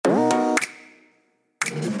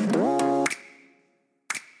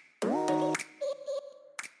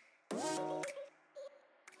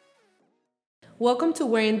Welcome to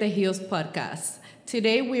Wearing the Heels podcast.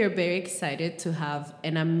 Today we are very excited to have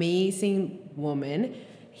an amazing woman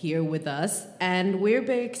here with us, and we're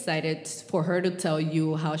very excited for her to tell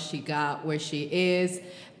you how she got where she is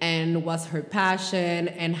and what's her passion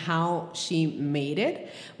and how she made it.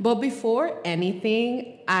 But before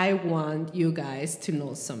anything, I want you guys to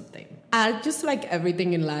know something. Just like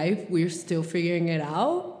everything in life, we're still figuring it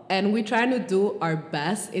out. And we're trying to do our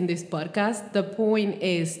best in this podcast. The point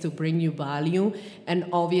is to bring you value and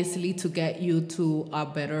obviously to get you to a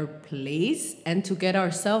better place and to get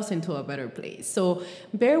ourselves into a better place. So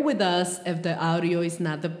bear with us if the audio is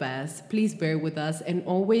not the best. Please bear with us and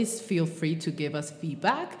always feel free to give us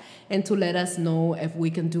feedback and to let us know if we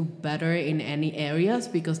can do better in any areas,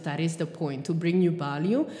 because that is the point, to bring you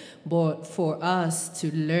value, but for us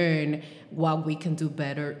to learn what we can do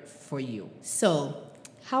better for you. So,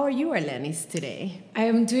 how are you, Anais, today? I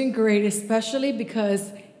am doing great, especially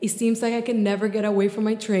because it seems like I can never get away from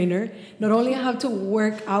my trainer. Not only I have to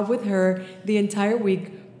work out with her the entire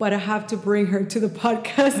week, but I have to bring her to the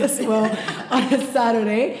podcast as well on a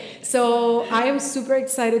Saturday. So I am super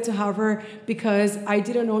excited to have her because I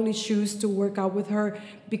didn't only choose to work out with her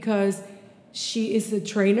because she is a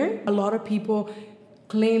trainer. A lot of people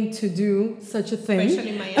claim to do such a thing.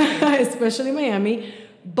 Especially Miami. Especially Miami.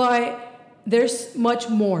 But there's much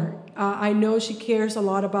more. I know she cares a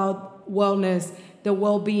lot about wellness, the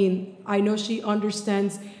well-being. I know she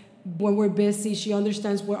understands when we're busy. She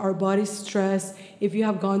understands what our body's stress. If you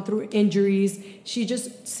have gone through injuries, she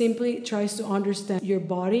just simply tries to understand your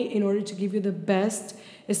body in order to give you the best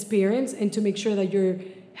experience and to make sure that you're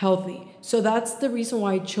healthy. So that's the reason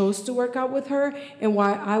why I chose to work out with her and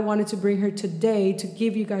why I wanted to bring her today to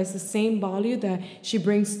give you guys the same value that she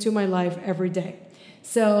brings to my life every day.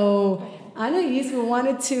 So, Anais, we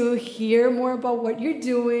wanted to hear more about what you're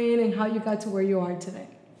doing and how you got to where you are today.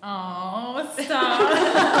 Oh, stop.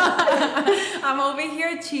 I'm over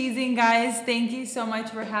here cheesing, guys. Thank you so much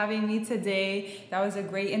for having me today. That was a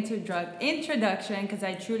great introduction because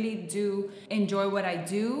I truly do enjoy what I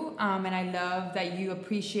do. And I love that you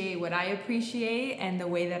appreciate what I appreciate and the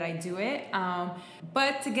way that I do it.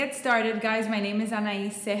 But to get started, guys, my name is Anais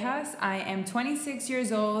Cejas. I am 26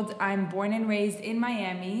 years old. I'm born and raised in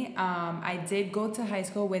Miami. I did go to high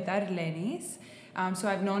school with Arlenis. So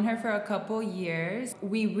I've known her for a couple years.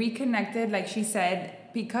 We reconnected, like she said,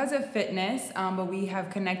 because of fitness, but we have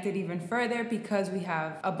connected even further because we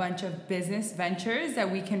have a bunch of business ventures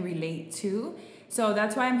that we can relate to. So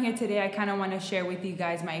that's why I'm here today. I kind of want to share with you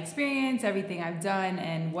guys my experience, everything I've done,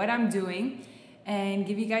 and what I'm doing, and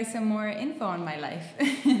give you guys some more info on my life.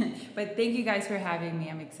 But thank you guys for having me.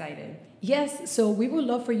 I'm excited. Yes, so we would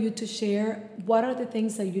love for you to share what are the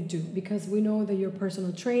things that you do, because we know that you're a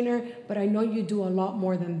personal trainer, but I know you do a lot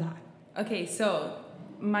more than that. Okay, so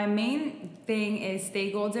my main thing is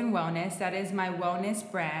Stay Golden Wellness. That is my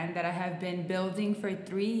wellness brand that I have been building for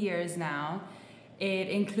 3 years now. It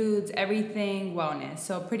includes everything wellness.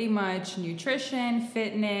 So pretty much nutrition,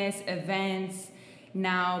 fitness, events,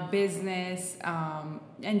 now business,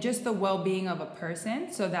 and just the well-being of a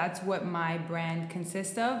person. So that's what my brand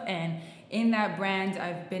consists of. And in that brand,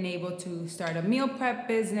 I've been able to start a meal prep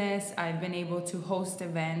business. I've been able to host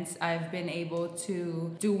events. I've been able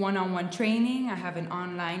to do one-on-one training. I have an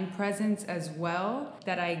online presence as well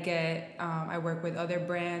that I get. I work with other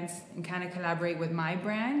brands and kind of collaborate with my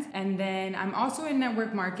brand. And then I'm also in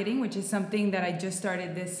network marketing, which is something that I just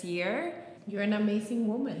started this year. You're an amazing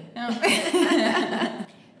woman. Oh.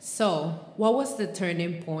 So, what was the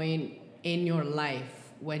turning point in your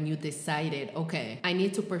life when you decided, okay, I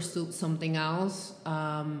need to pursue something else?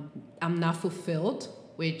 I'm not fulfilled,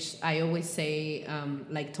 which I always say,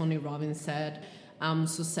 like Tony Robbins said,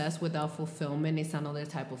 success without fulfillment is another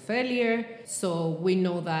type of failure. So we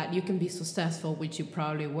know that you can be successful, which you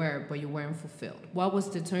probably were, but you weren't fulfilled. What was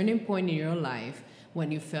the turning point in your life when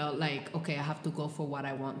you felt like, okay, I have to go for what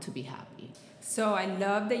I want to be happy? So I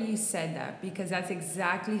love that you said that because that's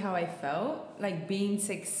exactly how I felt, like being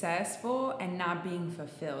successful and not being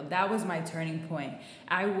fulfilled. That was my turning point.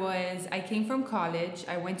 I came from college,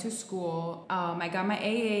 I went to school, I got my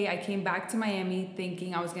AA, I came back to Miami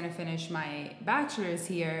thinking I was gonna finish my bachelor's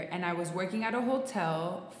here, and I was working at a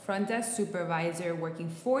hotel, front desk supervisor, working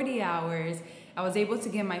 40 hours. I was able to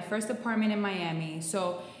get my first apartment in Miami.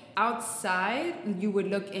 So outside, you would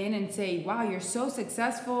look in and say, wow, you're so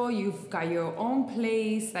successful, you've got your own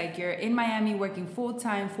place, like you're in Miami working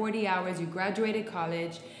full-time, 40 hours, you graduated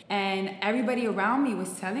college, and everybody around me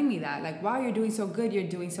was telling me that, like, wow, you're doing so good,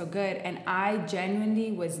 and I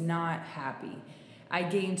genuinely was not happy. I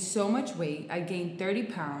gained so much weight, I gained 30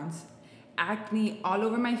 pounds. acne all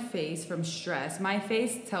over my face from stress. My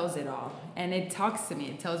face tells it all. And it talks to me.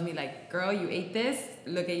 It tells me like, girl, you ate this.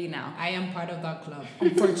 Look at you now. I am part of that club,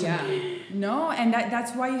 unfortunately. No, and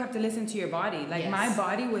that's why you have to listen to your body. Like, Yes. my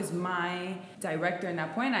body was my director in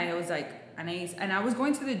that point. I was like, Anais, and I was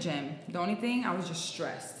going to the gym. The only thing, I was just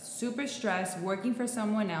stressed. Super stressed, working for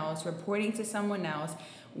someone else, reporting to someone else,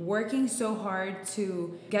 working so hard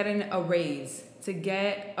to get a raise, to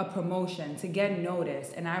get a promotion, to get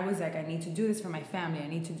noticed. And I was like, I need to do this for my family. I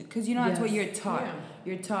need to do, because that's what you're taught. Yeah.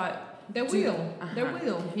 You're taught. The wheel.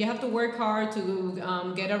 You have to work hard to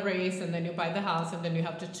get a raise, and then you buy the house, and then you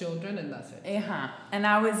have the children, and that's it. And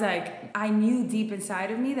I was like, I knew deep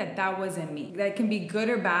inside of me that wasn't me. That can be good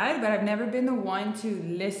or bad, but I've never been the one to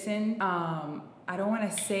listen. I don't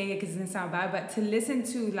want to say it because it doesn't sound bad, but to listen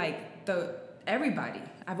to like everybody.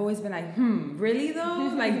 I've always been like, really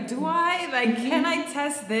though? Like, do I? Like, can I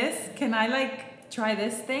test this? Can I like try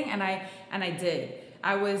this thing? And I did.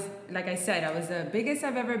 I was, like I said, I was the biggest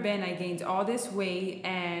I've ever been. I gained all this weight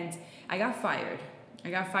and I got fired. I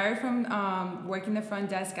got fired from working the front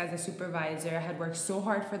desk as a supervisor. I had worked so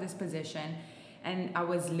hard for this position and I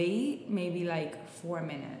was late maybe like 4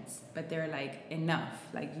 minutes. But they're like, enough.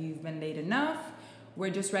 Like, you've been late enough. We're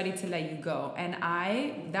just ready to let you go. And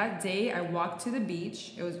that day, I walked to the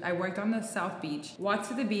beach. I worked on the South Beach. Walked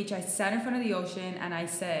to the beach. I sat in front of the ocean and I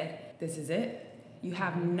said, this is it. You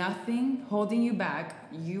have nothing holding you back.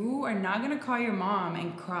 You are not going to call your mom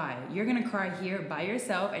and cry. You're going to cry here by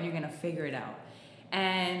yourself and you're going to figure it out.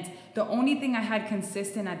 And the only thing I had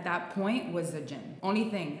consistent at that point was the gym.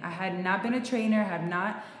 Only thing. I had not been a trainer.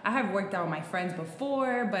 I have worked out with my friends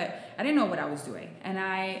before, but I didn't know what I was doing. And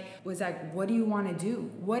I was like, what do you want to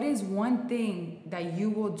do? What is one thing that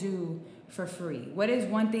you will do for free? What is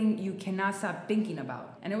one thing you cannot stop thinking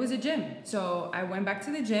about? And it was a gym. So I went back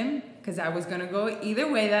to the gym because I was going to go either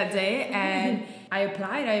way that day. And I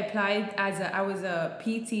applied I was a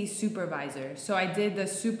PT supervisor. So I did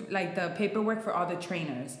the paperwork for all the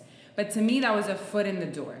trainers. But to me, that was a foot in the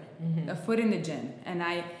door, a foot in the gym. And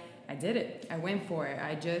I did it. I went for it.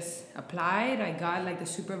 I just applied. I got like the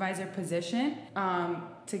supervisor position.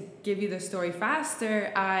 To give you the story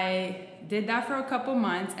faster, I did that for a couple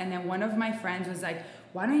months. And then one of my friends was like,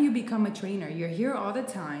 why don't you become a trainer? You're here all the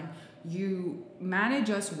time. You manage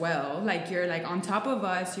us well. Like, you're like on top of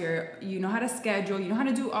us. You know how to schedule. You know how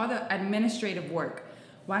to do all the administrative work.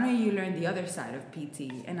 Why don't you learn the other side of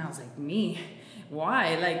PT? And I was like, me?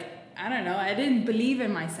 Why? Like, I don't know. I didn't believe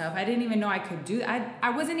in myself. I didn't even know I could do that.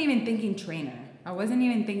 I wasn't even thinking trainer. I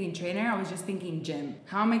was just thinking gym.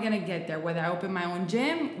 How am I going to get there? Whether I open my own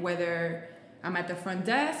gym, whether I'm at the front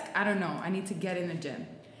desk, I don't know. I need to get in the gym.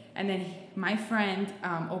 And then my friend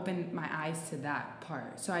opened my eyes to that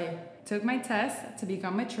part. So I took my test to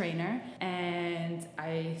become a trainer and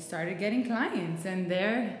I started getting clients. And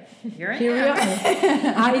here I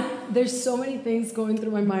am. There's so many things going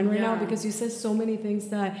through my mind right now because you said so many things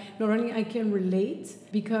that not only I can relate,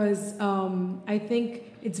 because I think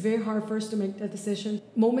it's very hard for us to make that decision.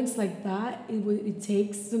 Moments like that, it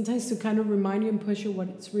takes sometimes to kind of remind you and push you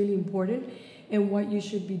what's really important and what you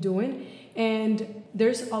should be doing. And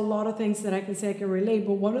there's a lot of things that I can say I can relate,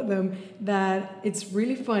 but one of them that it's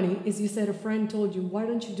really funny is you said a friend told you, why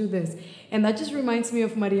don't you do this? And that just reminds me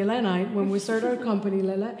of Mariela and I, when we started our company,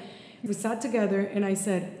 Lela, we sat together and I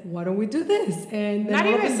said, why don't we do this? And then not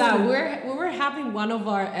even that, we were having one of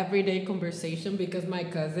our everyday conversation because my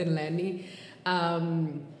cousin Lenny,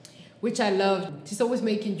 which I love, she's always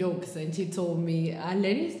making jokes, and she told me,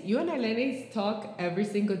 you and Lenny talk every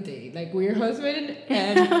single day. Like, we're husband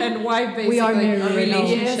and wife, basically. We are married. A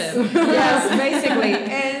relationship. Yes, basically.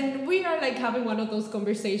 And we are like having one of those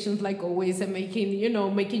conversations, like always, and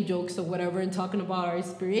making jokes or whatever, and talking about our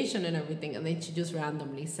inspiration and everything. And then she just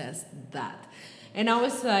randomly says that. And I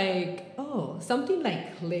was like, oh, something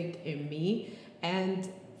like clicked in me. And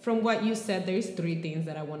from what you said, there's 3 things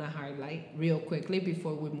that I want to highlight real quickly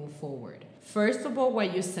before we move forward. First of all,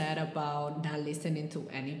 what you said about not listening to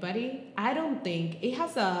anybody, I don't think it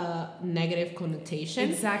has a negative connotation.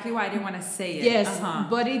 Exactly why I didn't want to say it. Yes,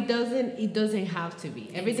 but it doesn't have to be.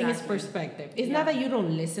 Everything is perspective. It's not that you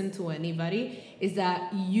don't listen to anybody, it's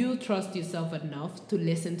that you trust yourself enough to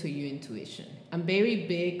listen to your intuition. I'm very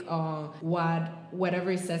big on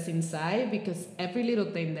whatever it says inside, because every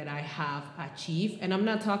little thing that I have achieved, and I'm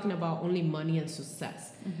not talking about only money and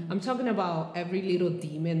success. I'm talking about every little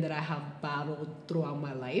demon that I have battled throughout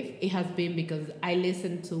my life. It has been because I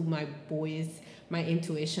listened to my voice, my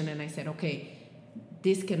intuition, and I said, okay,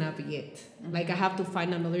 this cannot be it. Like, I have to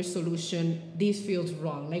find another solution. This feels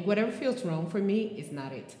wrong. Like, whatever feels wrong for me is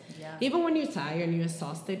not it. Yeah. Even when you're tired and you're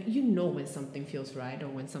exhausted, you know when something feels right or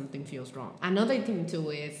when something feels wrong. Another thing too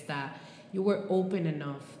is that you were open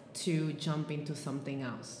enough to jump into something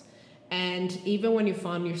else. And even when you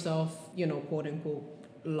found yourself, quote unquote,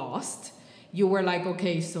 lost, you were like,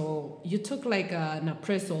 okay, so you took like an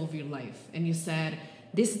appraisal of your life and you said,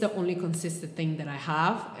 this is the only consistent thing that I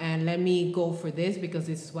have, and let me go for this because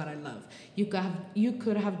this is what I love. You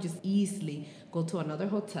could have just easily go to another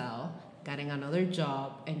hotel, getting another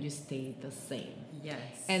job, and you stayed the same.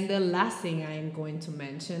 Yes. And the last thing I am going to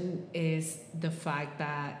mention is the fact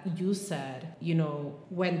that you said,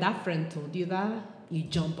 when that friend told you that, you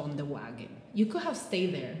jump on the wagon. You could have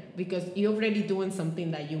stayed there because you're already doing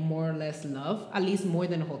something that you more or less love, at least more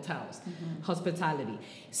than hotels, hospitality.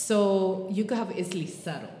 So you could have easily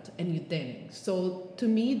settled and you didn't. So to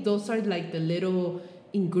me, those are like the little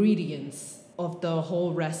ingredients of the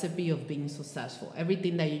whole recipe of being successful.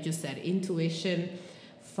 Everything that you just said, intuition,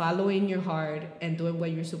 following your heart and doing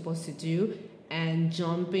what you're supposed to do, and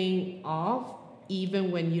jumping off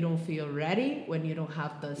even when you don't feel ready, when you don't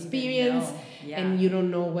have the experience, and you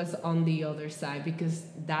don't know what's on the other side, because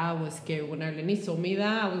that was scary. When Arlene told me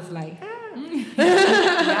that, I was like,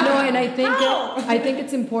 No, and I think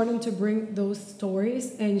it's important to bring those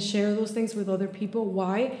stories and share those things with other people.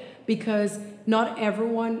 Why? Because not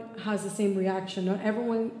everyone has the same reaction. Not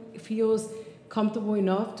everyone feels comfortable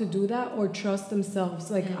enough to do that or trust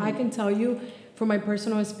themselves. Like, I can tell you from my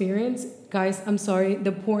personal experience, guys, I'm sorry,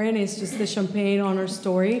 the pouring is just the champagne on our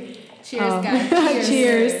story. cheers,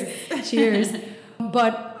 guys. Cheers.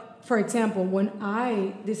 But for example, when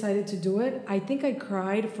I decided to do it, I think I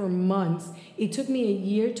cried for months. It took me a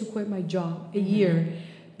year to quit my job, a year,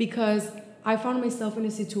 because I found myself in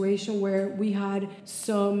a situation where we had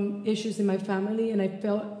some issues in my family, and I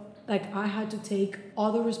felt like I had to take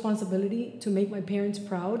all the responsibility to make my parents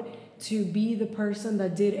proud, to be the person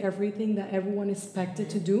that did everything that everyone expected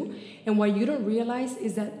to do. And what you don't realize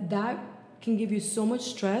is that can give you so much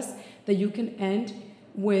stress that you can end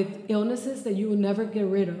with illnesses that you will never get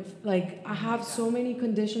rid of. Like, I have so many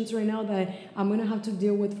conditions right now that I'm gonna have to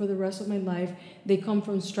deal with for the rest of my life. They come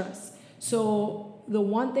from stress. So the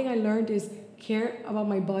one thing I learned is care about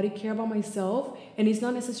my body, care about myself. And it's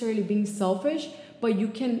not necessarily being selfish, but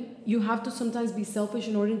you have to sometimes be selfish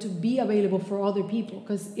in order to be available for other people.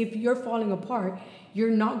 Because if you're falling apart,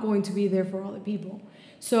 you're not going to be there for other people.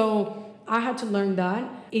 So I had to learn that.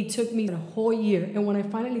 It took me a whole year. And when I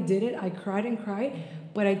finally did it, I cried and cried.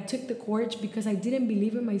 But I took the courage because I didn't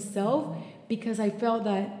believe in myself, because I felt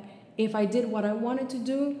that if I did what I wanted to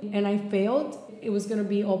do and I failed, it was going to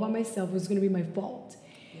be all by myself. It was going to be my fault.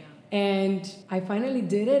 Yeah. And I finally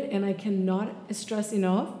did it, and I cannot stress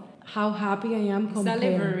enough how happy I am compared. It's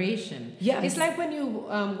a liberation. Yes. It's like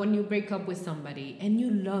when you break up with somebody and you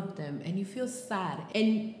love them and you feel sad,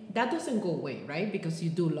 and that doesn't go away, right? Because you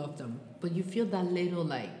do love them, but you feel that little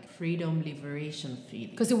like freedom, liberation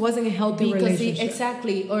feeling. Because it wasn't a healthy relationship.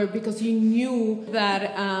 Exactly, or because you knew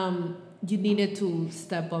that you needed to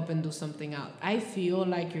step up and do something else. I feel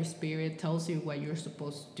like your spirit tells you what you're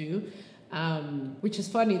supposed to do. Which is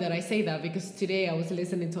funny that I say that, because today I was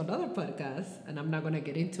listening to another podcast, and I'm not going to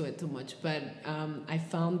get into it too much, but I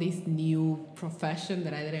found this new profession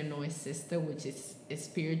that I didn't know existed, which is a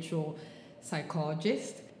spiritual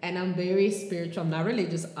psychologist. And I'm very spiritual. I'm not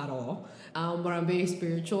religious at all, but I'm very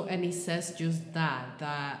spiritual. And it says just that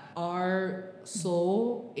our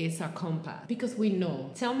soul is a compass, because we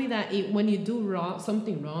know. Tell me that when you do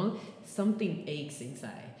something wrong, something aches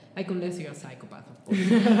inside. Like, unless you're a psychopath, of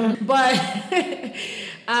course. But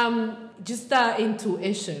just that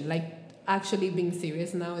intuition, like actually being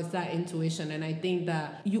serious now, is that intuition. And I think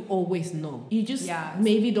that you always know. You just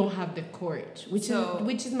maybe don't have the courage, which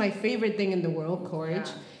is my favorite thing in the world, courage.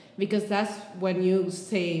 Yeah. Because that's when you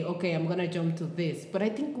say, okay, I'm going to jump to this. But I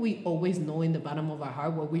think we always know in the bottom of our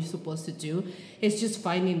heart what we're supposed to do. It's just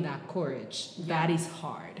finding that courage. Yeah. That is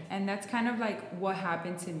hard. And that's kind of like what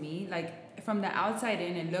happened to me. Like, from the outside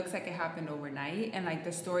in, it looks like it happened overnight, and like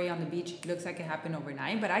the story on the beach looks like it happened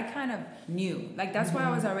overnight, but I kind of knew. Like, that's why I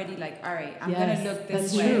was already like, all right, I'm gonna look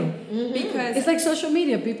this way. True. Because it's like social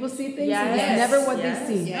media. People see things and it's never what they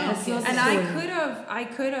see. Yes. And I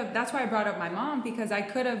could have, that's why I brought up my mom, because I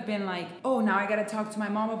could have been like, oh, now I gotta talk to my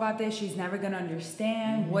mom about this. She's never gonna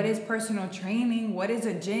understand. What is personal training? What is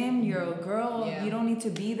a gym? You're a girl. You don't need to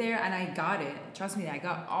be there. And I got it. Trust me, I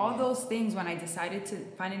got all those things when I decided to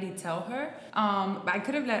finally tell her. I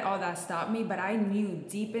could have let all that stop me, but I knew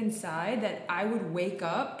deep inside that I would wake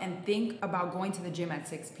up and think about going to the gym at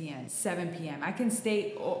 6 p.m., 7 p.m. I can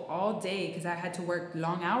stay all day because I had to work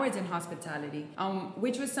long hours in hospitality,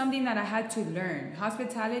 which was something that I had to learn.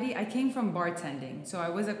 Hospitality, I came from bartending. So I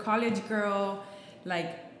was a college girl,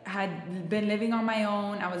 had been living on my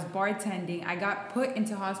own. I was bartending. I got put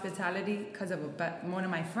into hospitality because of one of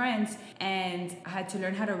my friends, and I had to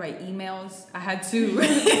learn how to write emails. I had to.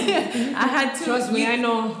 Trust me, I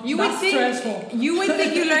know. You would think stressful. you would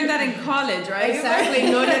think you learned that in college, right? Exactly.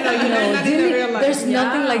 No. You learn that in the real life. There's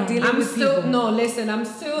nothing like dealing with people. I'm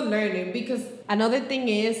still learning, because another thing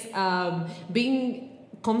is being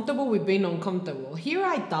comfortable with being uncomfortable. Here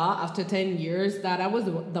I thought after 10 years that I was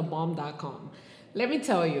the bomb.com. Let me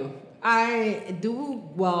tell you, I do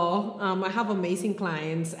well. I have amazing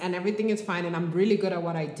clients and everything is fine, and I'm really good at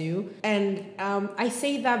what I do. And I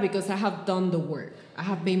say that because I have done the work. I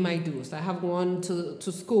have paid my dues. I have gone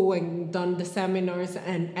to school and done the seminars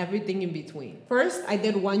and everything in between. First, I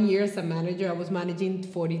did 1 year as a manager. I was managing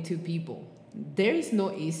 42 people. There is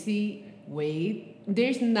no easy way.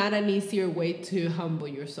 There's not an easier way to humble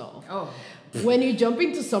yourself. Oh. When you jump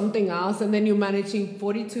into something else and then you're managing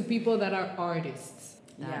 42 people that are artists,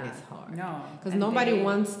 that is hard. No, because nobody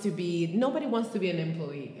wants to be an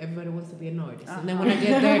employee. Everybody wants to be an artist. And then when I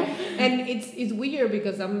get there, and it's weird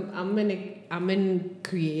because I'm in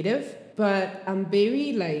creative, but I'm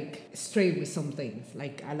very straight with some things.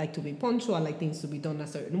 Like, I like to be punctual. I like things to be done a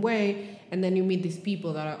certain way. And then you meet these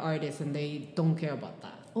people that are artists and they don't care about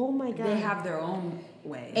that. Oh my God. They have their own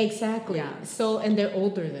way. Exactly. Yeah. So, and they're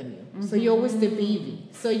older than you. Mm-hmm. So you're always the baby.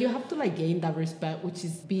 So you have to gain that respect, which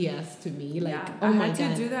is BS to me. I had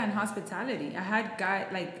to do that in hospitality. I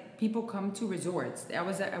had people come to resorts.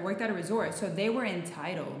 I worked at a resort, so they were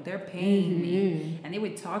entitled. They're paying me, and they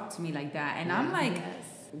would talk to me like that. And I'm like,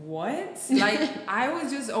 what? I was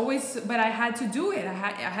just always, but I had to do it. I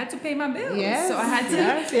had to pay my bills. Yes. So I had to.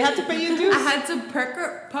 Yes. You had to pay your dues. I had to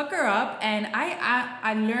pucker up, and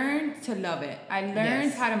I learned to love it. I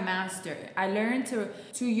learned how to master it. I learned to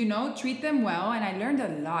treat them well, and I learned a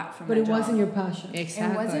lot from. But it wasn't your passion.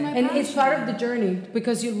 Exactly. It wasn't my and passion. it's part of the journey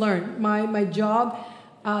because you learn. My job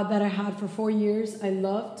that I had for 4 years, I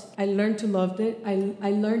learned to love it.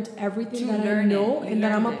 I learned everything that I know and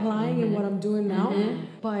that I'm applying in what I'm doing now.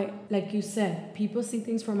 But like you said, people see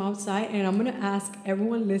things from outside, and I'm going to ask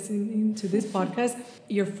everyone listening to this podcast,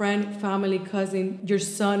 your friend, family, cousin, your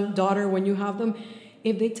son, daughter, when you have them,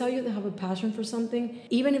 if they tell you they have a passion for something,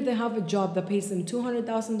 even if they have a job that pays them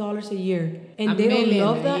 $200,000 a year, and they don't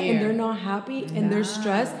love that, and they're not happy, and they're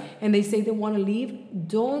stressed, and they say they want to leave,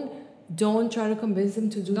 don't try to convince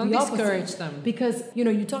them to do the opposite. Don't discourage them. Because,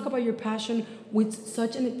 you talk about your passion with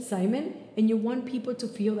such an excitement, and you want people to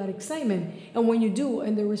feel that excitement. And when you do,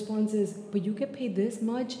 and their response is, but you get paid this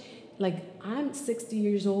much? I'm 60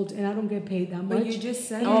 years old, and I don't get paid that much. But you just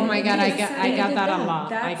said oh my God, I got that a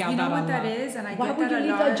lot. I got that a lot. You know what that is? And Why would you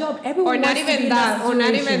leave that job? Everyone or not even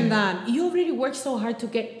that. that. You already worked so hard to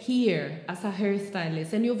get here as a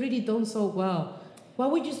hairstylist, and you already done so well. Why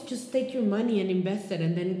would you just take your money and invest it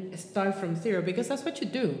and then start from zero? Because that's what you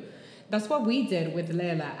do. That's what we did with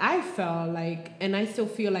Lela. I felt and I still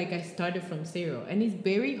feel like I started from zero. And it's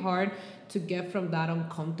very hard to get from that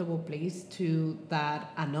uncomfortable place to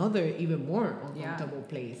that another even more uncomfortable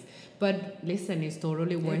place. But listen, it's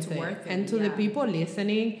totally worth it. And to the people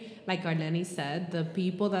listening, like Arlene said, the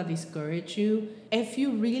people that discourage you, if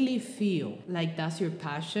you really feel like that's your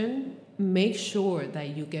passion, make sure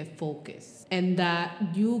that you get focused and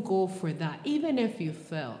that you go for that. Even if you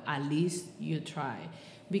fail, at least you try.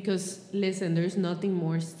 Because listen, there's nothing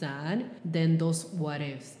more sad than those what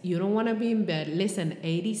ifs. You don't want to be in bed. Listen,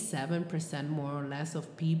 87% more or less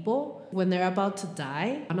of people, when they're about to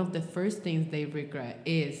die, one of the first things they regret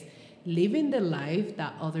is living the life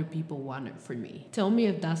that other people wanted for me. Tell me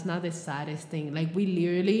if that's not the saddest thing. We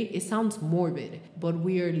literally, it sounds morbid, but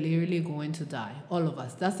we are literally going to die. All of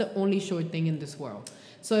us. That's the only sure thing in this world.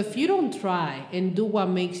 So if you don't try and do what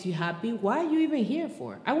makes you happy, why are you even here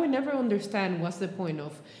for? I would never understand what's the point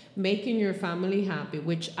of making your family happy,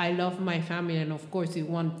 which I love my family, and of course you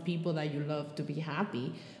want people that you love to be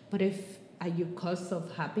happy. But if at your cost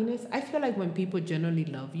of happiness, I feel like when people genuinely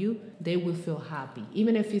love you, they will feel happy,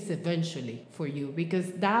 even if it's eventually for you,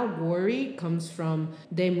 because that worry comes from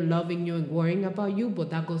them loving you and worrying about you, but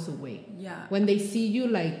that goes away. Yeah. When they see you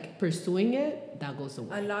pursuing it, that goes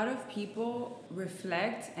away. A lot of people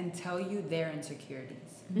reflect and tell you their insecurities.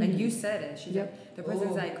 Like you said it. The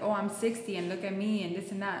person's like, oh, I'm 60 and look at me and this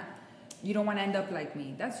and that. you don't want to end up like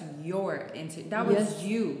me. That's that was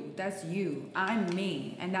you. That's you. I'm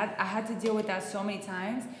me. And that I had to deal with that so many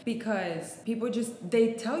times because people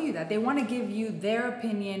they tell you that. They want to give you their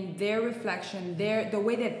opinion, their reflection, the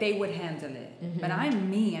way that they would handle it. Mm-hmm. But I'm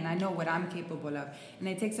me and I know what I'm capable of. And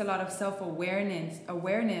it takes a lot of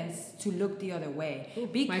self-awareness to look the other way.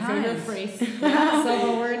 My favorite phrase. Yeah,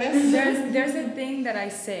 self-awareness. There's a thing that I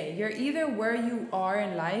say. You're either where you are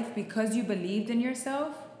in life because you believed in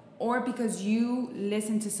yourself or because you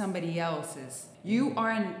listen to somebody else's. You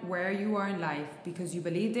are where you are in life because you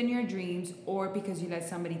believed in your dreams or because you let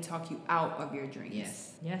somebody talk you out of your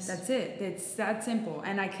dreams. Yes. That's it. It's that simple.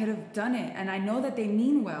 And I could have done it. And I know that they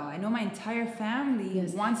mean well. I know my entire family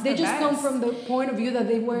wants They the just best. come from the point of view that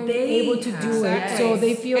they weren't able to do it. So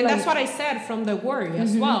they feel and like... that's what I said from the worry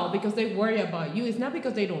as well, because they worry about you. It's not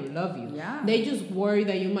because they don't love you. Yeah. They just worry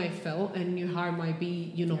that you might fail and your heart might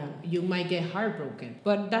be, you might get heartbroken.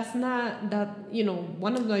 But that's not that,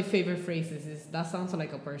 one of my favorite phrases is that sounds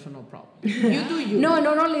like a personal problem. You do you. No,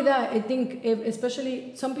 not only that. I think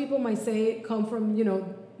especially some people might say come from,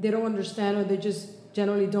 they don't understand or they just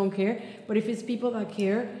generally don't care. But if it's people that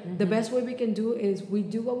care, the best way we can do is we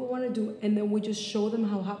do what we want to do and then we just show them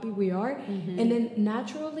how happy we are. And then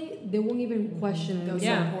naturally, they won't even question it. They'll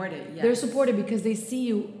support it. Yes. They're supported because they see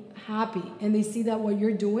you happy and they see that what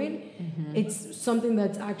you're doing, it's something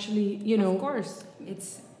that's actually, Of course.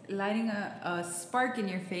 It's lighting a spark in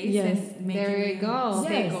your face and making there you go.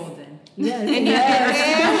 Stay golden. Yes.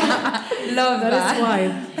 Love that. That is why.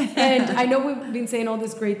 And I know we've been saying all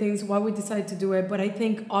these great things, why we decided to do it, but I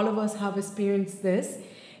think all of us have experienced this.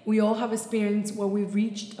 We all have experienced where we've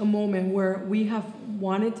reached a moment where we have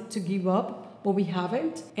wanted to give up, but we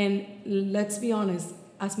haven't. And let's be honest,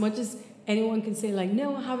 as much as anyone can say like,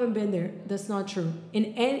 no, I haven't been there, that's not true.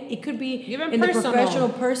 It could be even in personal, the professional,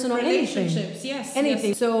 personal, relationships, anything.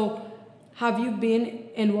 Yes. So have you been,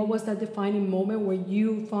 and what was that defining moment where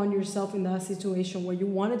you found yourself in that situation where you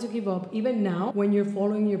wanted to give up, even now when you're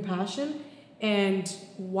following your passion, and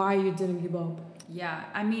why you didn't give up? Yeah,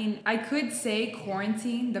 I mean, I could say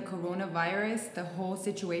quarantine, the coronavirus, the whole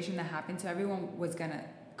situation that happened to everyone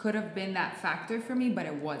could have been that factor for me, but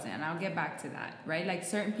it wasn't. And I'll get back to that, right? Like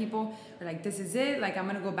certain people are like, this is it. Like I'm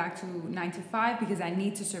going to go back to 9 to 5 because I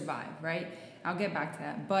need to survive, right? I'll get back to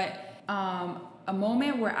that. But a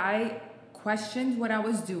moment where I questioned what I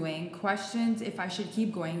was doing, questioned if I should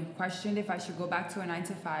keep going, questioned if I should go back to a 9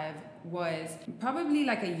 to 5 was probably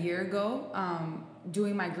like a year ago,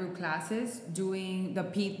 doing my group classes, doing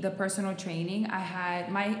the personal training. I had,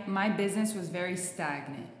 my business was very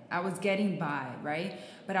stagnant. I was getting by, right?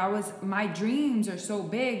 But my dreams are so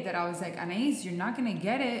big that I was like, Anais, you're not going to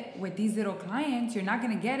get it with these little clients. You're not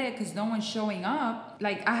going to get it because no one's showing up.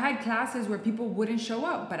 Like I had classes where people wouldn't show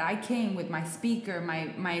up, but I came with my speaker,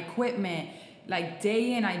 my equipment, like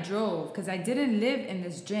day in I drove because I didn't live in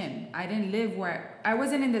this gym. I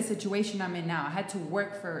wasn't in the situation I'm in now. I had to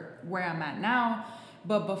work for where I'm at now.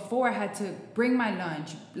 But before I had to bring my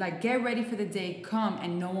lunch, like get ready for the day, come,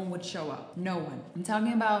 and no one would show up. No one. I'm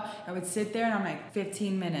talking about I would sit there and I'm like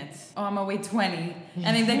 15 minutes. Oh, I'm gonna wait 20.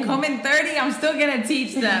 And if they come in 30, I'm still gonna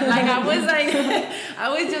teach them. Like I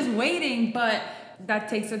was just waiting, but that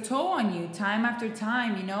takes a toll on you time after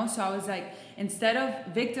time, So I was like, instead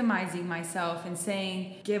of victimizing myself and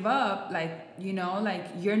saying, give up, like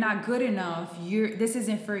you're not good enough, this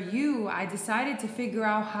isn't for you, I decided to figure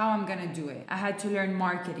out how I'm gonna do it. I had to learn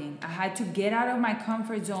marketing. I had to get out of my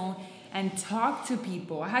comfort zone and talk to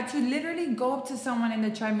people. I had to literally go up to someone in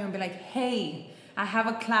the treadmill and be like, hey, I have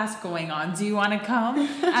a class going on. Do you want to come?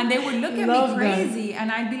 And they would look at me crazy.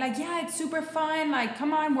 And I'd be like, yeah, it's super fun. Like,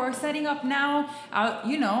 come on, we're setting up now.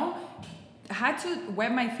 I had to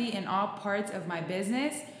wet my feet in all parts of my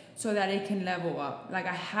business so that it can level up. Like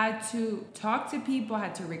I had to talk to people, I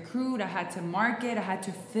had to recruit, I had to market, I had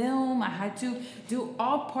to film, I had to do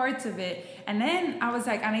all parts of it. And then I was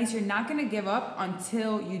like, Anais, you're not gonna give up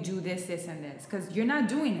until you do this, this, and this, because you're not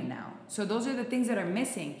doing it now. So those are the things that are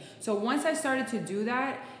missing. So once I started to do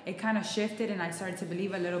that, it kind of shifted and I started to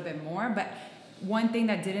believe a little bit more. But one thing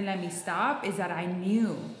that didn't let me stop is that I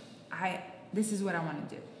knew this is what I want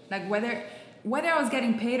to do. Like whether I was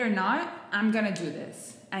getting paid or not, I'm gonna do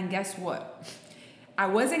this. And guess what? I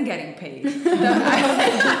wasn't getting paid.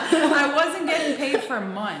 I wasn't getting paid for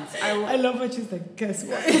months. I love what she's like, guess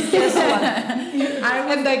what?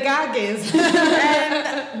 And the gag is.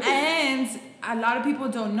 and a lot of people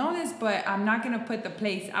don't know this, but I'm not going to put the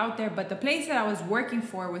place out there. But the place that I was working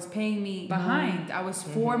for was paying me behind. I was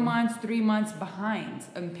 4 months, 3 months behind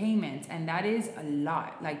in payments. And that is a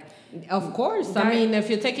lot. Like, of course. I mean, if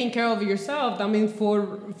you're taking care of yourself, that means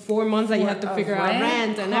 4 months that you have to figure out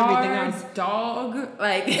rent and everything else. Dog,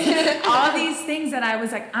 like all these things that I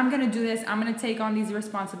was like, I'm going to do this. I'm going to take on these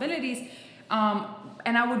responsibilities.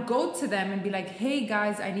 And I would go to them and be like, hey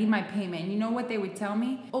guys, I need my payment. And you know what they would tell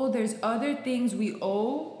me? Oh, there's other things we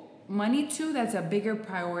owe money to that's a bigger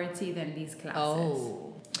priority than these classes.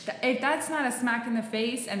 Oh. If that's not a smack in the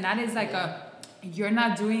face, and that is like you're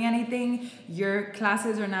not doing anything, your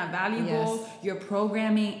classes are not valuable, your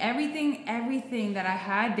programming, everything that I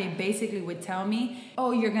had, they basically would tell me, oh,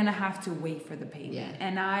 you're gonna have to wait for the payment. Yeah.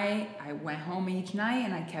 And I went home each night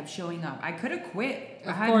and I kept showing up. I could have quit.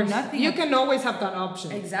 Of course. Nothing. You can always have that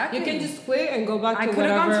option. Exactly. You can just quit and go back to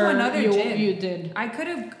whatever gone to another gym. You did. I could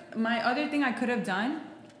have, my other thing I could have done,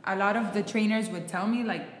 a lot of the trainers would tell me,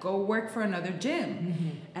 like, go work for another gym. Mm-hmm.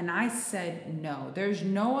 And I said, no, there's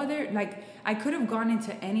no other, like, I could have gone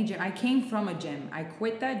into any gym. I came from a gym. I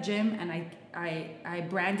quit that gym and I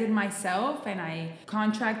branded myself and I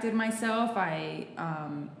contracted myself. I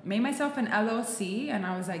made myself an LLC and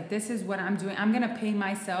I was like, this is what I'm doing. I'm going to pay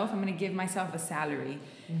myself. I'm going to give myself a salary.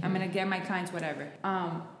 Mm-hmm. I'm going to get my clients whatever.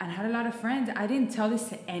 And I had a lot of friends. I didn't tell this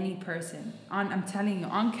to any person. I'm telling you,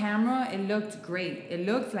 on camera, it looked great. It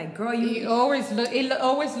looked like, girl, it always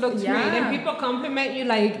looked great. And people compliment you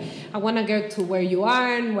like, I want to get to where you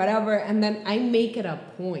are and whatever. And then I make it a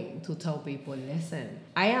point to tell people, listen,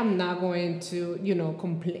 I am not going to,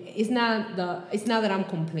 complain. It's not that I'm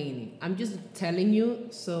complaining. I'm just telling you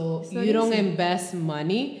so you don't invest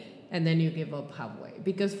money and then you give up halfway.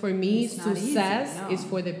 Because for me, success is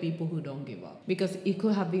for the people who don't give up. Because it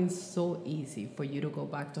could have been so easy for you to go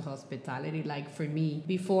back to hospitality. Like for me,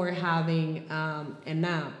 before having an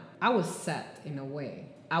app, I was set in a way.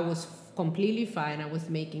 I was completely fine. I was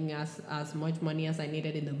making as much money as I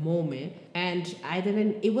needed in the moment. And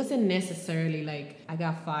it wasn't necessarily like I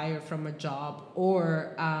got fired from a job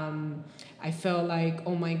or I felt like,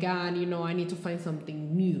 oh my God, I need to find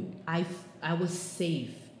something new. I was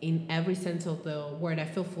safe in every sense of the word. I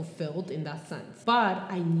feel fulfilled in that sense. But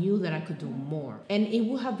I knew that I could do more. And it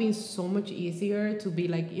would have been so much easier to be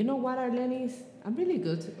like, you know what, Arlenis? I'm really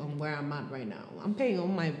good on where I'm at right now. I'm paying all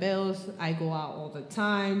my bills. I go out all the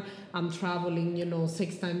time. I'm traveling,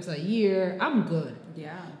 6 times a year. I'm good.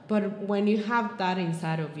 Yeah. But when you have that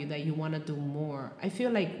inside of you that you want to do more, I feel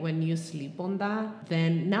like when you sleep on that,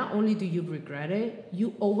 then not only do you regret it,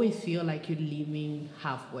 you always feel like you're leaving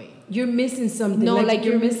halfway. You're missing something. No, like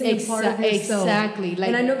you're missing a part of yourself. Exactly.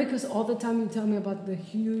 And I know because all the time you tell me about the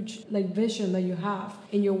huge vision that you have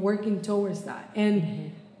and you're working towards that.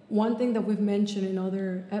 And one thing that we've mentioned in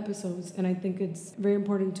other episodes, and I think it's very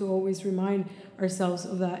important to always remind ourselves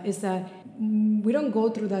of that, is that we don't go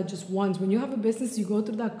through that just once. When you have a business, you go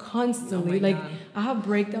through that constantly. Oh my God. I have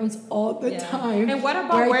breakdowns all the time. And what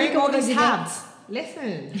about wearing all these hats?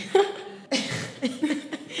 Listen.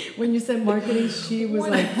 When you said marketing, she was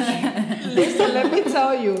like, listen, let me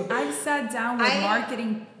tell you. I sat down with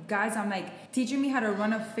marketing guys. I'm like, teaching me how to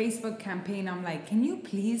run a Facebook campaign. I'm like, can you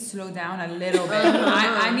please slow down a little bit?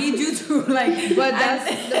 I need you to But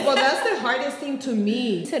that's the hardest thing to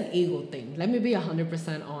me. It's an ego thing. Let me be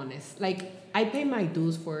 100% honest. Like, I pay my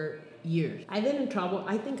dues for years. I didn't travel.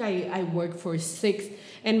 I think I worked for 6.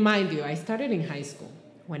 And mind you, I started in high school.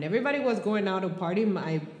 When everybody was going out to party,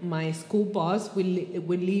 my school boss would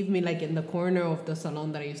leave me like in the corner of the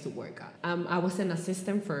salon that I used to work at. I was an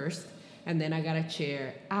assistant first. And then I got a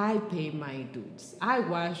chair. I pay my dues. I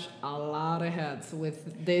wash a lot of heads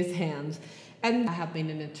with these hands. And I have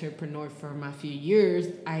been an entrepreneur for a few years.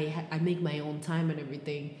 I make my own time and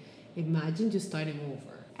everything. Imagine just starting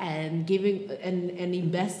over and giving and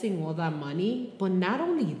investing all that money. But not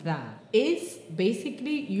only that, it's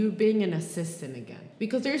basically you being an assistant again.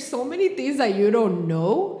 Because there's so many things that you don't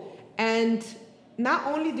know. And not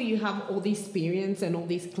only do you have all the experience and all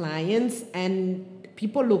these clients and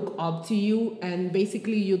people look up to you, and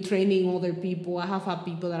basically you're training other people. I have had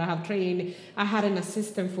people that I have trained. I had an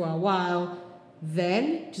assistant for a while.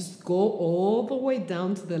 Then just go all the way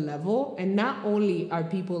down to the level. And not only are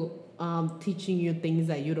people teaching you things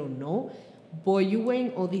that you don't know, but you're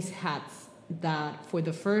wearing all these hats that for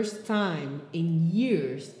the first time in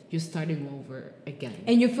years, you're starting over again.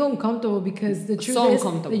 And you feel uncomfortable because the truth is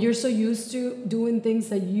that you're so used to doing things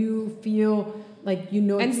that you feel like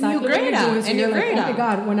exactly what you're doing. So you're like, oh my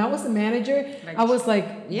God, when I was a manager, I was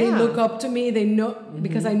like, they look up to me. They know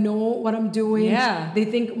because I know what I'm doing. Yeah. They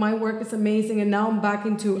think my work is amazing. And now I'm back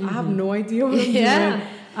into, I have no idea what I'm doing.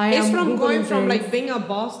 It's from Googling going from things. like being a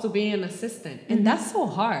boss to being an assistant. And that's so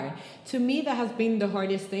hard. To me, that has been the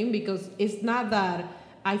hardest thing because it's not that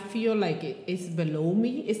I feel like it's below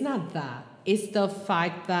me. It's not that. It's the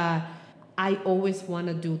fact that I always want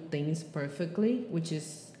to do things perfectly, which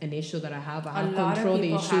is an issue that I have. I have control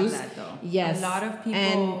the issues. Have that, though. Yes. A lot of people.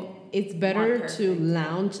 And it's better want to perfect.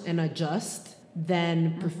 lounge and adjust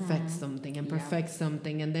than perfect something and perfect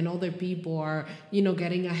something, and then other people are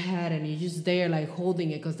getting ahead and you're just there like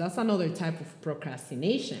holding it, because that's another type of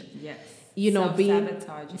procrastination. Yes. Being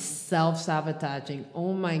Self-sabotaging. self-sabotaging.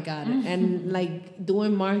 Oh my god. And like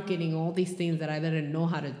doing marketing, all these things that I didn't know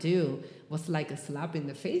how to do was like a slap in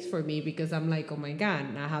the face for me, because I'm like, oh my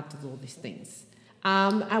god, I have to do all these things.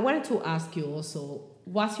 I wanted to ask you also,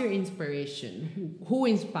 what's your inspiration? Who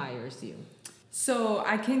inspires you? So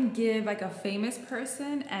I can give like a famous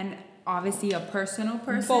person and obviously a personal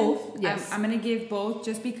person. Both, yes. I'm gonna give both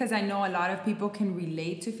just because I know a lot of people can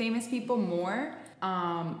relate to famous people more.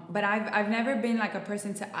 But I've never been like a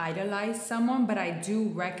person to idolize someone, but I do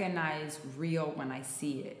recognize real when I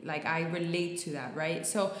see it. Like I relate to that, right?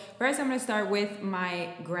 So first I'm gonna start with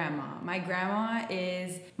my grandma. My grandma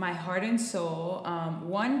is my heart and soul.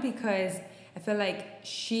 One, because I feel like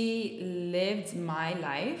she lived my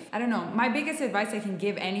life. I don't know. My biggest advice I can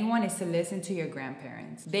give anyone is to listen to your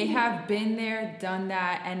grandparents. They have been there, done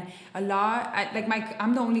that, and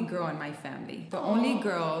I'm the only girl in my family. The only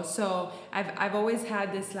girl. So I've always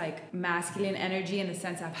had this like masculine energy in the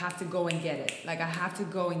sense I have to go and get it. Like I have to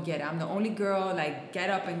go and get it. I'm the only girl, like get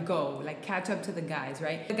up and go, like catch up to the guys,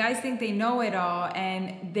 right? The guys think they know it all,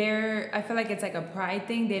 and I feel like it's like a pride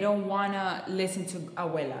thing. They don't wanna listen to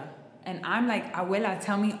abuela. And I'm like, abuela,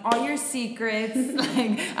 tell me all your secrets.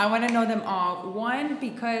 Like, I want to know them all. One,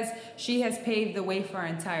 because she has paved the way for our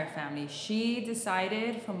entire family. She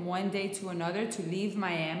decided from one day to another to leave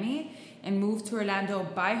Miami and move to Orlando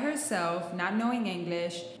by herself, not knowing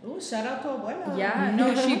English. Oh, shout out to abuela. Yeah,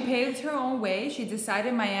 no, she paved her own way. She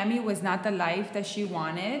decided Miami was not the life that she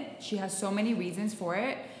wanted. She has so many reasons for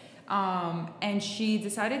it. And she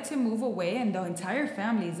decided to move away, and the entire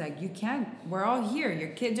family is like, you can't, we're all here.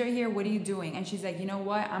 Your kids are here. What are you doing? And she's like, you know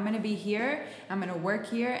what? I'm going to be here. I'm going to work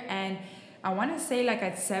here. And I want to say like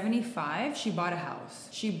at 75, she bought a house.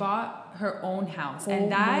 She bought her own house. And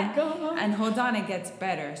my God. And hold on, it gets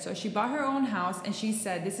better. So she bought her own house, and she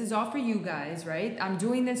said, this is all for you guys, right? I'm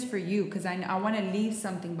doing this for you because I want to leave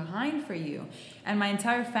something behind for you. And my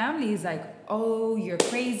entire family is like, oh, you're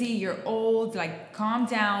crazy, you're old, like calm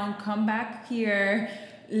down, come back here,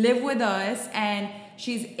 live with us. And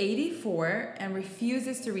she's 84 and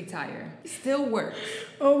refuses to retire. Still works.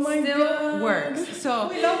 Oh my God. Still works. So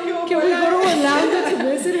We love you. Can we go to Orlando to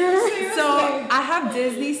visit her? so I have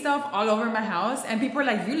Disney stuff all over my house, and people are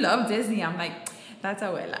like, you love Disney. I'm like, that's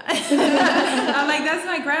abuela. I'm like, that's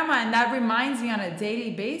my grandma. And that reminds me on a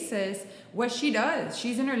daily basis what she does.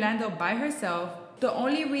 She's in Orlando by herself. The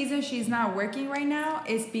only reason she's not working right now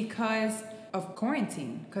is because of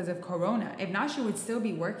quarantine, because of Corona. If not, she would still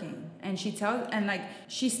be working. And she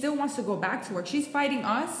still wants to go back to work. She's fighting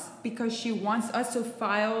us because she wants us to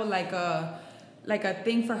file like a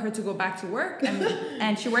thing for her to go back to work.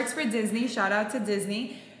 And she works for Disney. Shout out to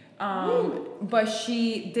Disney. But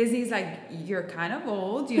Disney's like, you're kind of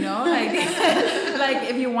old, like, like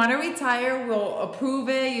if you want to retire, we'll approve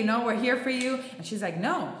it, we're here for you. And she's like,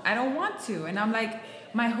 no, I don't want to. And I'm like,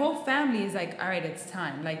 my whole family is like, all right, it's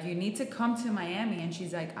time. Like, you need to come to Miami. And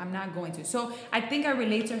she's like, I'm not going to. So I think I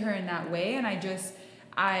relate to her in that way. And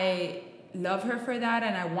I love her for that.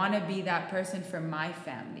 And I want to be that person for my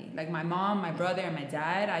family. Like my mom, my brother, and my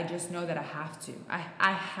dad. I just know that I have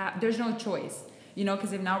to. There's no choice.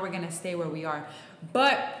 Because if not, we're going to stay where we are.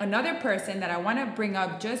 But another person that I want to bring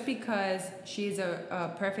up just because she's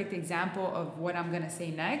a perfect example of what I'm going to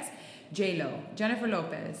say next, J-Lo, Jennifer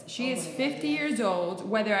Lopez. She is 50 years old,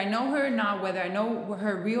 whether I know her or not, whether I know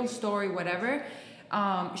her real story, whatever.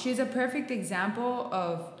 She's a perfect example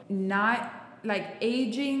of not like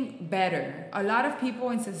aging better. A lot of people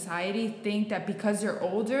in society think that because they're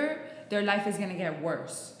older, their life is going to get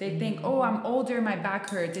worse. They think, oh, I'm older, my back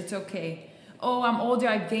hurts, it's okay. Oh, I'm older,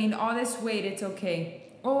 I've gained all this weight, it's okay.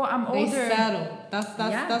 Oh, I'm older. They settle.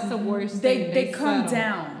 That's the worst thing. They come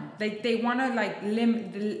down. They want to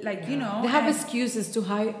They have excuses to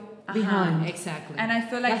hide behind. Exactly. And I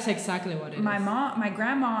feel like that's exactly what it is. My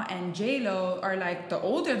grandma and J-Lo are like, the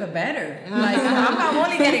older the better. Like I'm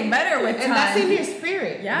only getting better with time. And that's in your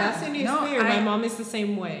spirit. Yeah. That's in your spirit. My mom is the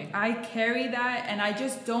same way. I carry that, and I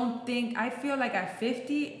just don't think, I feel like at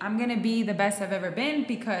 50, I'm going to be the best I've ever been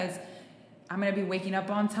because I'm going to be waking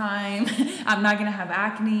up on time. I'm not going to have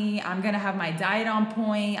acne. I'm going to have my diet on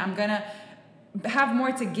point. have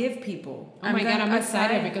more to give people. Oh my God, I'm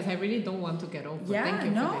excited because I really don't want to get old. Yeah, thank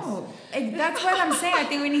you no. That's what I'm saying. I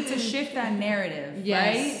think we need to shift that narrative,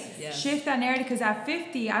 right? Yes. Shift that narrative, because at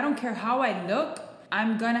 50, I don't care how I look,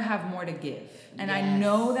 I'm going to have more to give. And I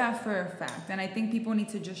know that for a fact. And I think people need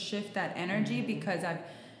to just shift that energy because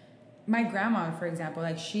my grandma, for example,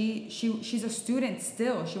 like she's a student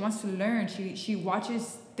still. She wants to learn. She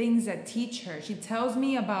watches things that teach her. She tells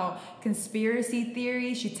me about conspiracy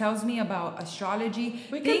theories. She tells me about astrology.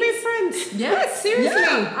 We can be friends. Yes, seriously.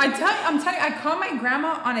 Yeah. I'm telling you, I call my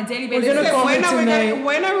grandma on a daily basis.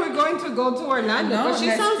 When are we going to go to Orlando? No, she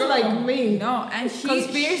sounds like me. No, and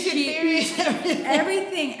conspiracy theories,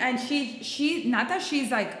 everything. And she not that she's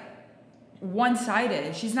like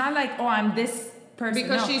one-sided. She's not like, oh, I'm this person.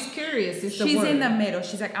 Because she's curious. She's in the middle.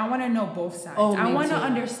 She's like, I want to know both sides. I want to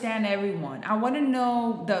understand everyone. I want to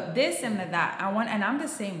know the this and the that. And I'm the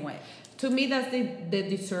same way. To me, that's the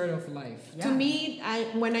dessert of life. Yeah. To me,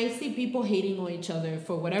 when I see people hating on each other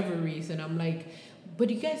for whatever reason, I'm like, but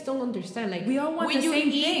you guys don't understand. Like, we all want the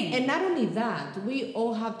same thing. And not only that, we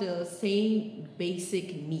all have the same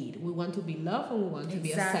basic need. We want to be loved and we want to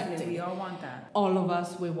be accepted. We all want that. All of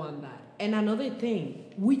us, we want that. And another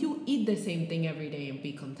thing, will you eat the same thing every day and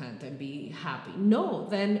be content and be happy? No,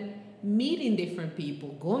 then meeting different people,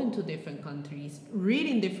 going to different countries,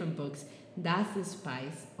 reading different books, that's the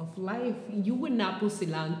spice of life. You would not put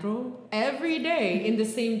cilantro every day in the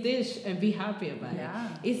same dish and be happy about it.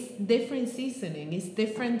 It's different seasoning. It's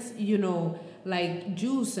different, like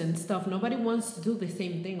juice and stuff. Nobody wants to do the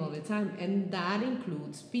same thing all the time. And that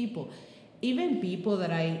includes people. Even people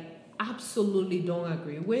that I absolutely don't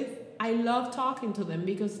agree with, I love talking to them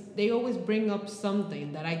because they always bring up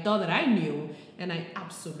something that I thought that I knew and I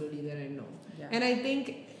absolutely didn't know. Yeah. And I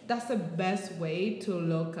think that's the best way to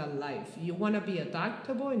look at life. You want to be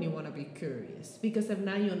adaptable and you want to be curious, because if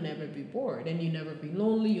not, you'll never be bored and you'll never be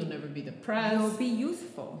lonely. You'll never be depressed. You'll be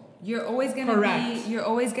youthful. You're always gonna be. You're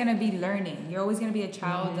always gonna be learning. You're always gonna be a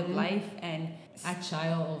child of life and. A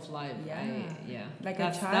child of life. Yeah. Like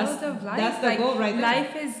a child of life. That's the goal right there.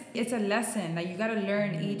 Life it's a lesson. Like you gotta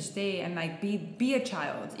learn each day and like be a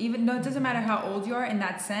child. Even though it doesn't matter how old you are, in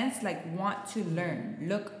that sense, like want to learn.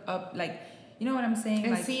 Look up, like, you know what I'm saying?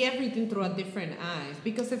 And like, see everything through a different eyes.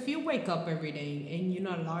 Because if you wake up every day and you're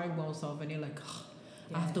not alarm goes off and you're like,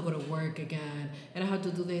 I have to go to work again and I have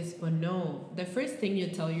to do this. But no, the first thing you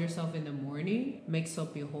tell yourself in the morning makes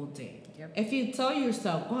up your whole day. Yep. If you tell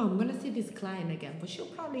yourself, oh, I'm going to see this client again, but she'll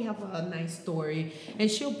probably have a nice story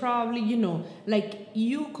and she'll probably, like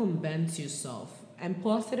you convince yourself. And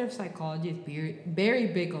positive psychology is very, very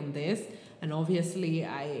big on this. And obviously,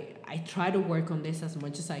 I try to work on this as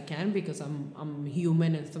much as I can because I'm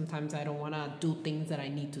human and sometimes I don't want to do things that I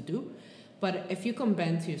need to do. But if you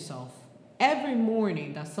convince yourself every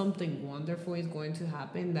morning that something wonderful is going to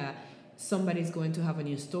happen, that somebody's going to have a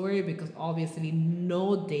new story, because obviously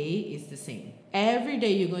no day is the same. Every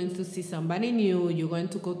day you're going to see somebody new, you're going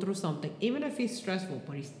to go through something, even if it's stressful,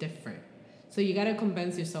 but it's different. So you got to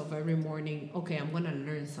convince yourself every morning, okay, I'm going to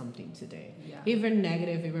learn something today. Yeah. Even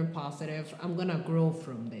negative, even positive, I'm going to grow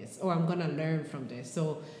from this, or I'm going to learn from this.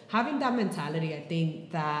 So having that mentality, I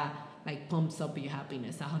think that like pumps up your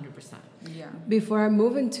happiness 100%. Yeah. Before I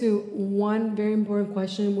move into one very important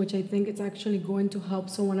question, which I think it's actually going to help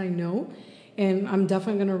someone I know, and I'm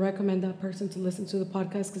definitely going to recommend that person to listen to the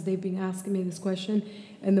podcast because they've been asking me this question,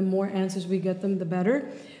 and the more answers we get them, the better.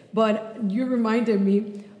 But you reminded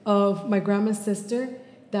me of my grandma's sister,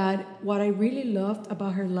 that what I really loved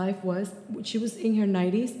about her life was she was in her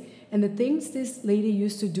 90s. And the things this lady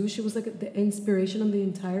used to do, she was like the inspiration of the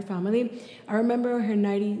entire family. I remember her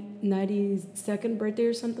 92nd birthday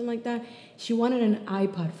or something like that. She wanted an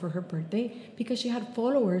iPod for her birthday because she had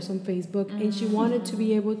followers on Facebook and she wanted to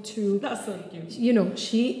be able to... That's so cute.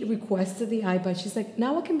 She requested the iPod. She's like,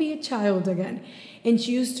 now I can be a child again. And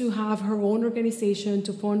she used to have her own organization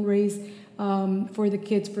to fundraise for the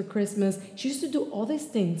kids for Christmas. She used to do all these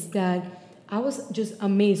things that I was just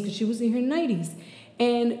amazed because she was in her 90s.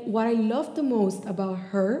 And what I loved the most about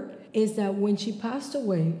her is that when she passed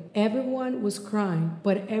away, everyone was crying.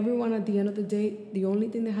 But everyone at the end of the day, the only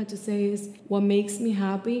thing they had to say is, what makes me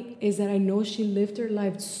happy is that I know she lived her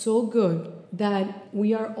life so good that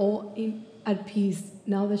we are all at peace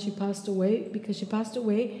now that she passed away, because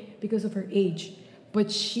of her age.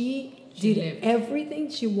 But she did everything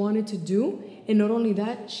she wanted to do. And not only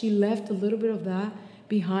that, she left a little bit of that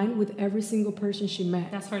behind with every single person she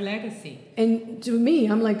met. That's her legacy. And to me,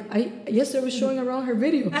 I'm like, yesterday I was showing around her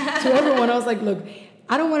video to everyone. I was like, look,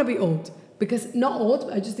 I don't want to be old, because not old,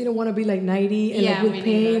 I just didn't want to be like 90 and like me with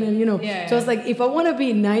pain neither. and you know. Yeah. So it's like, if I want to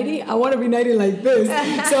be 90, I want to be 90 like this.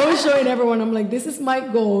 So I was showing everyone, I'm like, this is my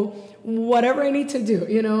goal. Whatever I need to do,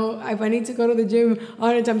 you know, if I need to go to the gym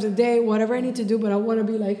 100 times a day, whatever I need to do, but I want to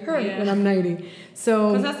be like her when I'm 90.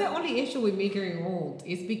 So because that's the only issue with me getting old.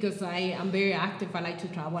 It's because I'm very active. I like to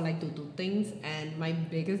travel. I like to do things, and my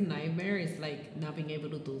biggest nightmare is like not being able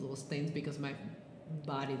to do those things because my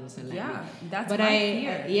body doesn't let me. Yeah, that's but my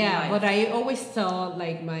fear. fear. But I always tell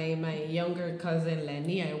like my younger cousin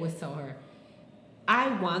Lenny. I always tell her, I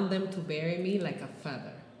want them to bury me like a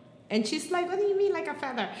feather. And she's like, what do you mean like a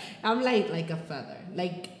feather? I'm like a feather.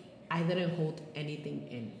 Like, I didn't hold anything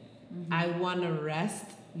in. Mm-hmm. I want to rest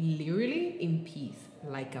literally in peace,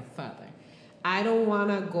 like a feather. I don't want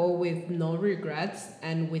to go with no regrets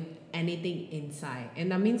and with anything inside. And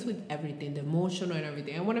that means with everything, the emotional and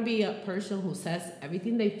everything. I want to be a person who says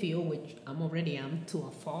everything they feel, which I'm already am to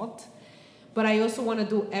a fault. But I also want to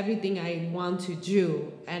do everything I want to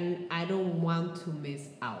do, and I don't want to miss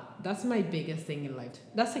out. That's my biggest thing in life.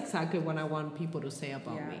 That's exactly what I want people to say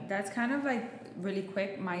about me. That's kind of like really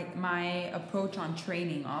quick my approach on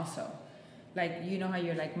training also. Like, you know how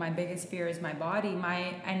you're like, my biggest fear is my body.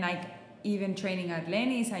 And like even training at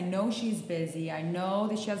Lenny's, I know she's busy. I know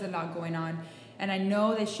that she has a lot going on, and I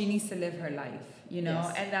know that she needs to live her life, you know?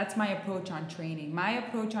 Yes. And that's my approach on training. My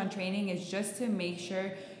approach on training is just to make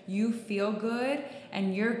sure you feel good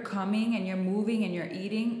and you're coming and you're moving and you're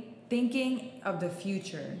eating, thinking of the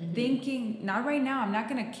future. Mm-hmm. Thinking, not right now, I'm not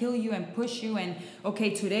going to kill you and push you and, okay,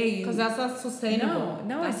 today you... Because that's not sustainable.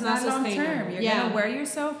 No, that's it's not long term. You're going to wear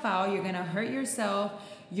yourself out. You're going to hurt yourself.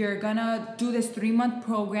 You're going to do this 3-month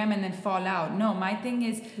program and then fall out. No, my thing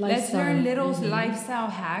is, let's learn little lifestyle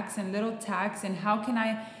hacks and little tacks, and how can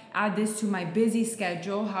I add this to my busy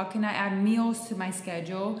schedule? How can I add meals to my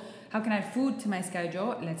schedule? How can I add food to my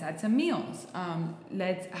schedule? Let's add some meals.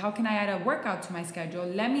 How can I add a workout to my schedule?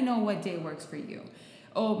 Let me know what day works for you.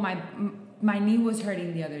 Oh, my knee was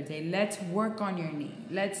hurting the other day. Let's work on your knee.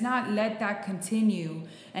 Let's not let that continue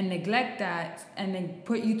and neglect that and then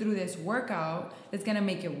put you through this workout that's gonna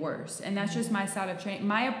make it worse. And that's just my style of training.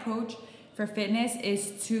 My approach for fitness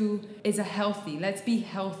is a healthy. Let's be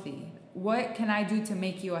healthy. What can I do to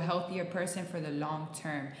make you a healthier person for the long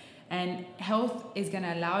term? And health is going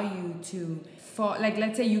to allow you to fall. Like,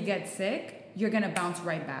 let's say you get sick, you're going to bounce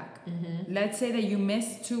right back. Mm-hmm. Let's say that you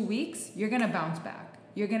miss 2 weeks, you're going to bounce back.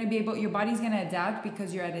 You're going to be able, your body's going to adapt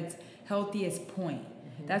because you're at its healthiest point.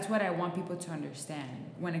 Mm-hmm. That's what I want people to understand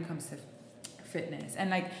when it comes to fitness. And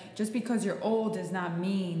like, just because you're old does not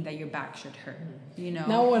mean that your back should hurt. You know.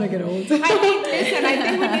 Now I want to get old. I think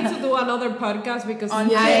we need to do another podcast because on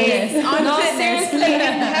fitness. Seriously, in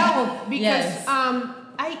health, because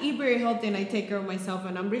I eat very healthy and I take care of myself,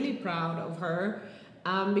 and I'm really proud of her.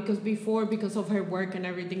 Because of her work and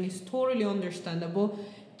everything, is totally understandable.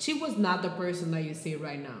 She was not the person that you see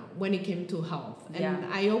right now when it came to health. And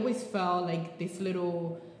I always felt like this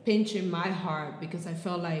little pinch in my heart, because I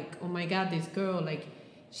felt like, oh my God, this girl, like,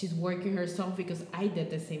 she's working herself, because I did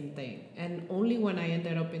the same thing. And only when I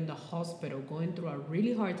ended up in the hospital going through a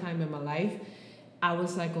really hard time in my life, I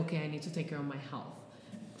was like, okay, I need to take care of my health.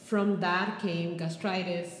 From that came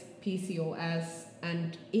gastritis, PCOS,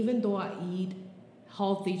 and even though I eat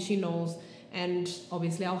healthy, she knows, and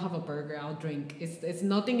obviously I'll have a burger, I'll drink. It's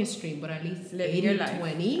nothing extreme, but at least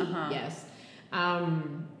 80-20. Yes.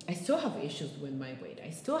 I still have issues with my weight. I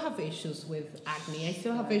still have issues with acne. I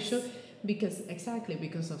still have issues because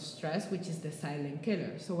of stress, which is the silent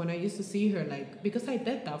killer. So when I used to see her, like, because I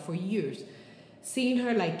did that for years, seeing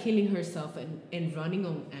her like killing herself and running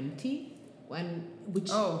on empty. She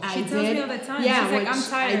tells me all the time. Yeah, she's like, I'm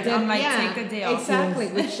tired. I'm like, take a day off. Exactly,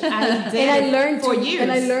 which I did. And I learned for years.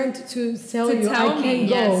 And I learned to tell you I can't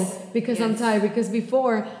go because I'm tired. Because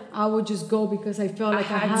before I would just go because I felt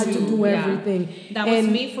like I had to do everything. That was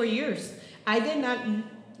me for years. I did not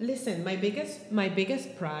listen. My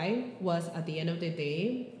biggest pride was, at the end of the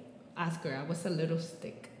day, Oscar, I was a little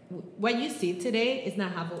stick. What you see today is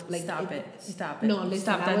not how Stop it. No, listen.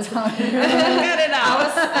 Stop that. Cut it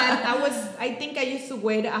out. I think I used to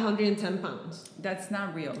weigh 110 pounds. That's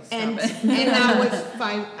not real. And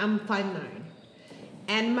I'm 5'9".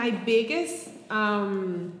 And my biggest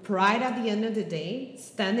pride at the end of the day,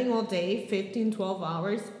 standing all day, 12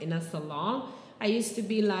 hours in a salon, I used to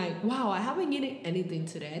be like, wow, I haven't eaten anything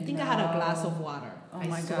today. I think I had a glass of water.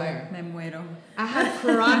 I swear. God, me muero. I had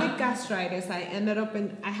chronic gastritis. I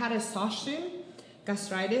had esophageal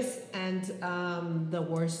gastritis and the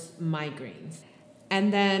worst migraines.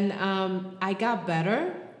 And then I got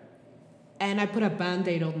better, and I put a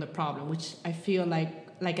Band-Aid on the problem, which I feel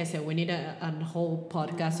like like I said, we need a whole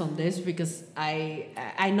podcast on this because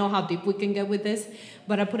I know how deep we can get with this,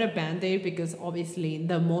 but I put a band-aid because obviously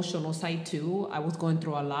the emotional side too, I was going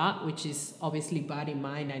through a lot, which is obviously body,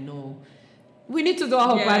 mind. I know we need to do a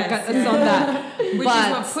whole podcast on that. Which is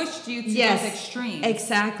what pushed you to those extremes.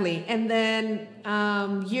 Exactly. And then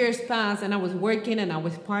years passed and I was working and I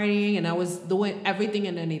was partying and I was doing everything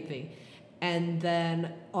and anything. And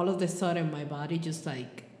then all of a sudden my body just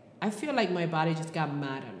like, I feel like my body just got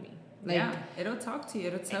mad at me. Like, yeah, it'll talk to you.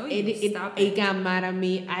 It'll tell you, stop it. It got mad at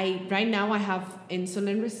me. Right now I have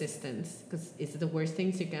insulin resistance because it's the worst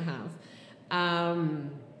things you can have.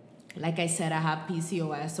 Like I said, I have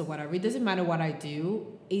PCOS or whatever. It doesn't matter what I do.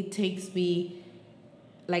 It takes me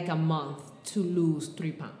like a month to lose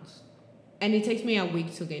 3 pounds. And it takes me a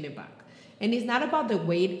week to gain it back. And it's not about the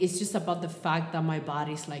weight. It's just about the fact that my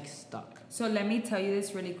body's like stuck. So let me tell you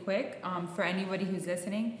this really quick. For anybody who's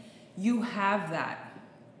listening, you have that,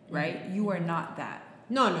 right? You are not that.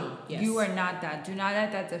 No. Yes. You are not that. Do not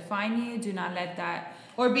let that define you. Do not let that...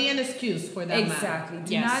 Or be an excuse for that. Exactly. Matter.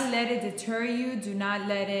 Do not let it deter you. Do not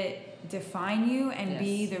let it define you and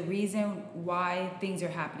be the reason why things are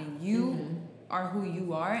happening. You are who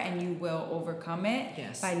you are and you will overcome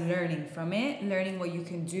it by learning from it, learning what you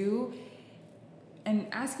can do, and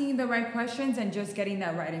asking the right questions and just getting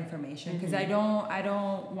that right information. Because I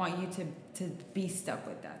don't want you to be stuck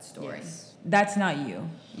with that story. Yes. That's not you,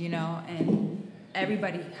 you know, and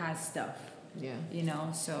everybody has stuff. Yeah. You know,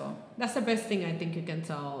 so that's the best thing I think you can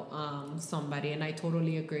tell somebody, and I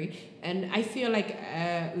totally agree. And I feel like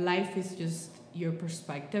life is just your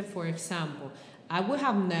perspective. For example, I would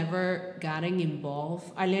have never gotten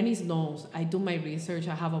involved. Arlenis knows I do my research.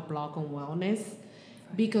 I have a blog on wellness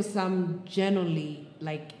because I'm genuinely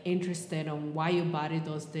like interested on why your body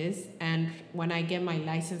does this. And when I get my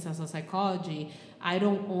license as a psychology, I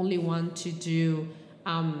don't only want to do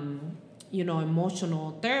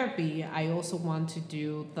emotional therapy. I also want to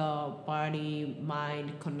do the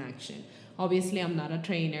body-mind connection. Obviously, I'm not a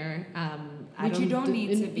trainer. You don't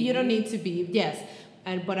need to be. You don't need to be, yes.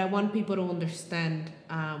 But I want people to understand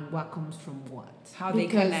what comes from what. How they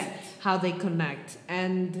connect.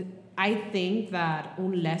 And I think that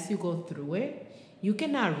unless you go through it, you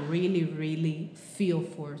cannot really, really feel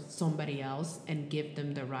for somebody else and give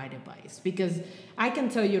them the right advice. Because I can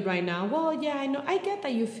tell you right now, well, yeah, I know, I get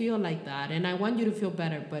that you feel like that, and I want you to feel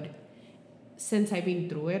better. But since I've been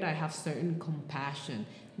through it, I have certain compassion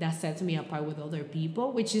that sets me apart with other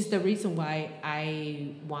people, which is the reason why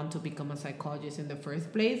I want to become a psychologist in the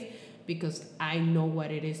first place, because I know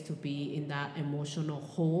what it is to be in that emotional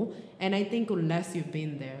hole. And I think unless you've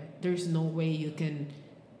been there, there's no way you can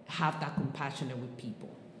have that compassion with people.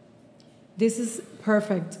 This is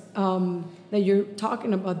perfect that you're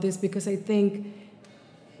talking about this, because I think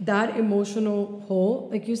that emotional hole,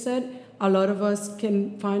 like you said, a lot of us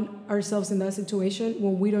can find ourselves in that situation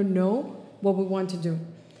when we don't know what we want to do,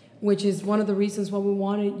 which is one of the reasons why we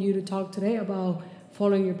wanted you to talk today about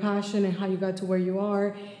following your passion and how you got to where you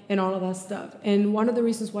are and all of that stuff. And one of the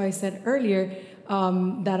reasons why I said earlier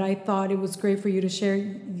that I thought it was great for you to share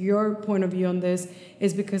your point of view on this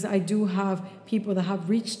is because I do have people that have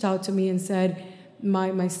reached out to me and said,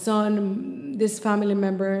 my son, this family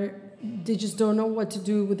member, they just don't know what to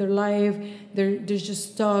do with their life. They're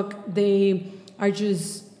just stuck. They are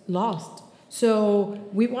just lost. So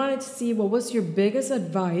we wanted to see what was your biggest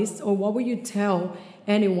advice, or what would you tell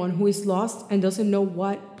anyone who is lost and doesn't know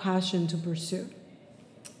what passion to pursue?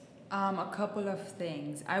 A couple of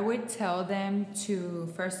things. I would tell them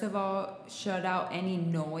to, first of all, shut out any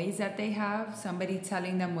noise that they have. Somebody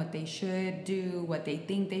telling them what they should do, what they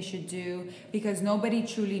think they should do, because nobody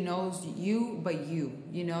truly knows you but you.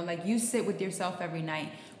 You know, like you sit with yourself every night,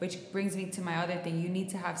 which brings me to my other thing. You need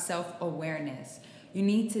to have self-awareness. You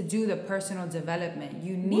need to do the personal development.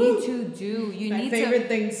 You need to do. You my need favorite to,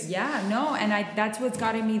 things. Yeah, no, and that's what's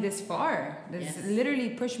gotten me this far. This Yes.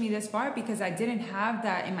 literally pushed me this far because I didn't have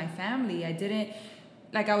that in my family. I didn't,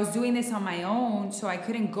 like, I was doing this on my own, so I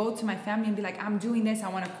couldn't go to my family and be like, I'm doing this, I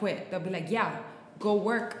want to quit. They'll be like, yeah, go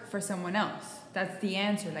work for someone else. That's the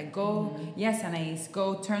answer. Like, go, yes, Anais,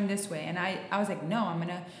 go turn this way. And I was like, no, I'm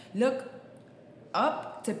gonna look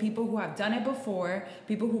up to people who have done it before,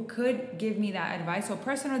 people who could give me that advice. So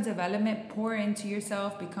personal development, pour into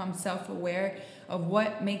yourself, become self-aware of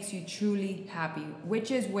what makes you truly happy,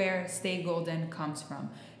 which is where Stay Golden comes from.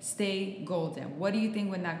 Stay golden. What do you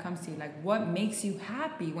think when that comes to you? Like, what makes you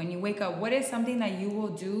happy when you wake up? What is something that you will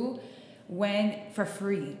do for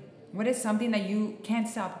free? What is something that you can't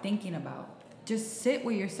stop thinking about? just sit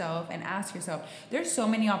with yourself and ask yourself. There's so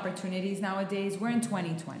many opportunities nowadays. We're in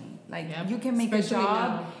 2020. Like, you can make Especially a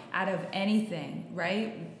job now. out of anything,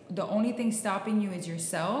 right? The only thing stopping you is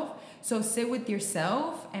yourself. So sit with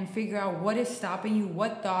yourself and figure out what is stopping you,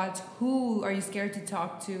 what thoughts, who are you scared to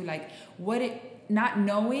talk to, like not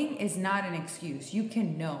knowing is not an excuse. You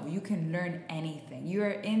can know, you can learn anything. You are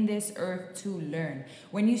in this earth to learn.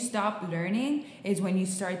 When you stop learning is when you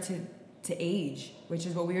start to age, which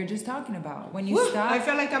is what we were just talking about. When you stop, I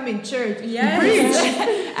feel like I'm in church.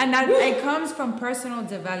 yes. And that it comes from personal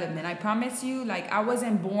development. I promise you, like, I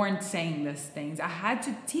wasn't born saying these things. I had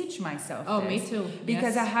to teach myself Oh, this me too.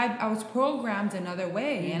 because Yes. I was programmed another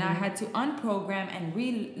way, and I had to unprogram and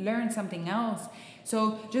relearn something else.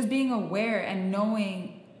 So just being aware and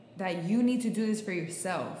knowing that you need to do this for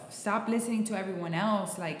yourself. Stop listening to everyone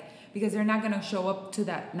else, like, because they're not going to show up to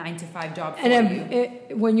that 9-to-5 job for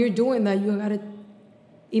you. When you're doing that, you gotta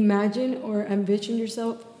imagine or envision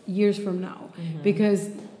yourself years from now, because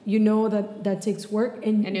you know that takes work,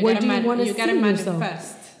 and And you where gotta do you want to see gotta yourself?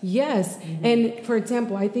 manifest. Yes, and for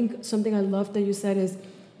example, I think something I love that you said is,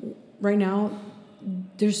 right now,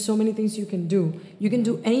 there's so many things you can do. You can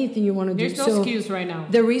do anything you want to do. There's no excuse right now.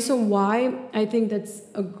 The reason why I think that's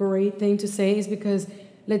a great thing to say is because,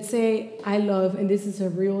 let's say I love, and this is a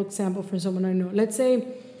real example from someone I know. Let's say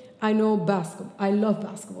I know basketball. I love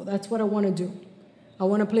basketball. That's what I want to do. I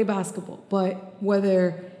want to play basketball. But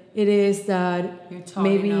whether it is that You're tall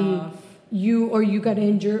maybe enough. you got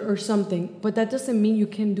injured or something, but that doesn't mean you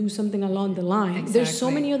can do something along the line. There's so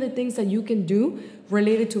Exactly. many other things that you can do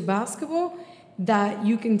related to basketball that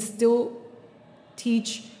you can still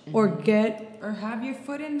teach or get. Or have your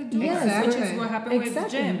foot in the door, Yes, which is exactly. what happened with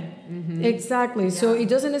Exactly. Jim. Exactly. So Yeah. it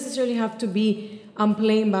doesn't necessarily have to be I'm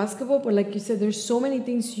playing basketball, but like you said, there's so many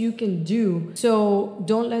things you can do. So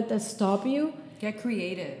don't let that stop you. Get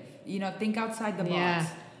creative. Think outside the box. Yeah.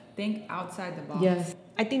 Think outside the box. Yes.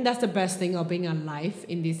 I think that's the best thing of being alive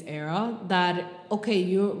in this era. That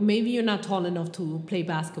maybe you're not tall enough to play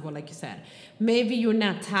basketball, like you said. Maybe you're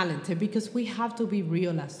not talented, because we have to be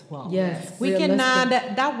real as well. Yes. We Realistic.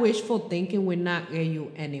 cannot. That wishful thinking will not get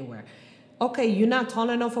you anywhere. Okay, you're not tall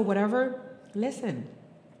enough or whatever. Listen,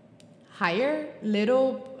 hire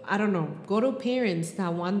little. I don't know. Go to parents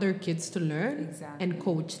that want their kids to learn Exactly. and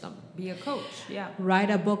coach them. Be a coach. Yeah. Write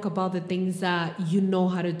a book about the things that you know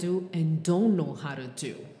how to do and don't know how to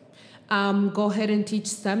do. Go ahead and teach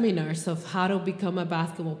seminars of how to become a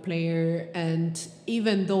basketball player. And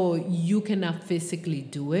even though you cannot physically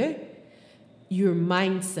do it, your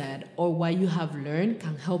mindset or what you have learned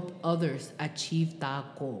can help others achieve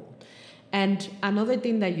that goal. And another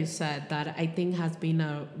thing that you said that I think has been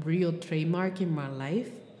a real trademark in my life.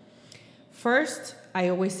 First, I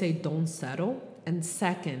always say don't settle. And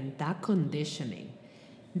second, that conditioning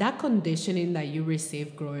that you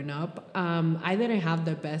received growing up. I didn't have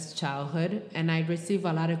the best childhood, and I received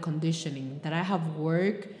a lot of conditioning that I have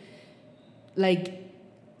worked like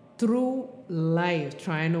through life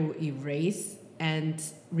trying to erase and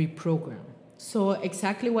reprogram. So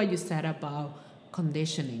exactly what you said about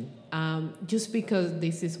conditioning. Just because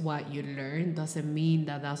this is what you learn doesn't mean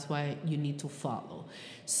that that's what you need to follow.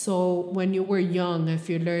 So when you were young, if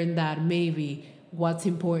you learned that maybe what's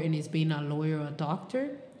important is being a lawyer or a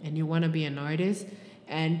doctor, and you want to be an artist,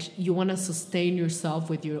 and you want to sustain yourself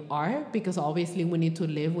with your art, because obviously we need to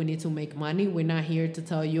live, we need to make money. We're not here to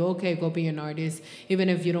tell you, okay, go be an artist, even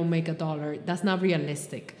if you don't make $1. That's not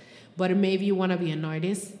realistic. But maybe you want to be an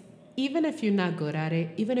artist, even if you're not good at it,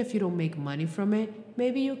 even if you don't make money from it,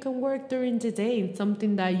 maybe you can work during the day in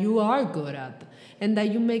something that you are good at and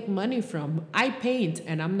that you make money from. I paint,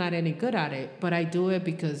 and I'm not any good at it, but I do it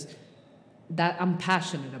because that I'm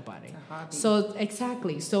passionate about it. So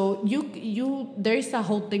exactly. So you there is a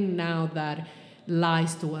whole thing now that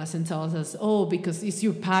lies to us and tells us, oh, because it's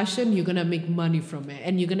your passion, you're gonna make money from it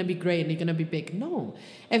and you're gonna be great and you're gonna be big. No.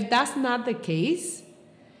 If that's not the case,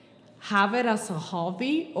 have it as a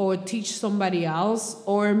hobby or teach somebody else,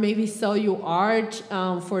 or maybe sell your art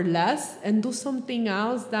for less and do something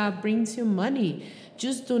else that brings you money.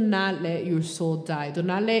 Just do not let your soul die. Do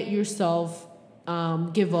not let yourself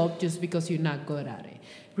give up just because you're not good at it.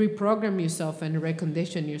 Reprogram yourself and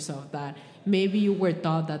recondition yourself that maybe you were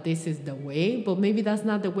taught that this is the way, but maybe that's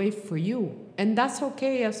not the way for you. And that's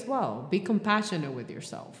okay as well. Be compassionate with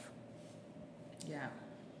yourself. Yeah.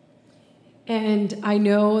 And I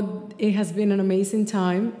know it has been an amazing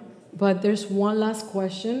time, but there's one last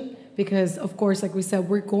question, because of course, like we said,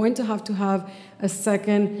 we're going to have a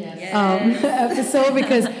second episode,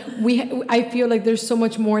 because I feel like there's so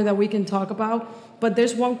much more that we can talk about. But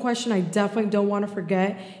there's one question I definitely don't want to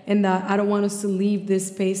forget, and that I don't want us to leave this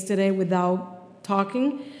space today without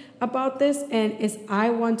talking about this, and is I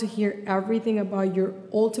want to hear everything about your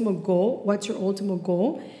ultimate goal. What's your ultimate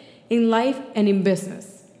goal in life and in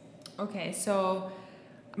business? Okay, so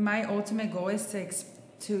my ultimate goal is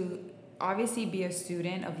to obviously be a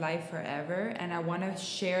student of life forever, and I want to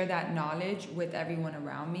share that knowledge with everyone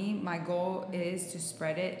around me. My goal is to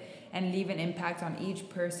spread it and leave an impact on each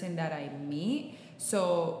person that I meet.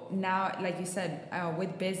 So now, like you said,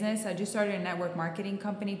 with business, I just started a network marketing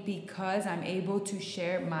company because I'm able to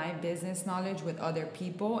share my business knowledge with other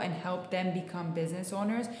people and help them become business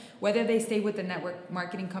owners. Whether they stay with the network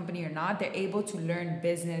marketing company or not, they're able to learn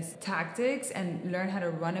business tactics and learn how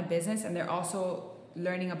to run a business, and they're also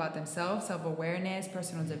learning about themselves, self-awareness,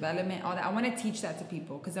 personal development, all that. I want to teach that to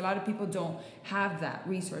people because a lot of people don't have that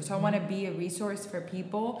resource. So I want to be a resource for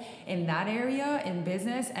people in that area, in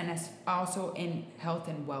business, and also in health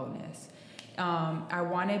and wellness. I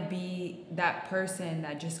want to be that person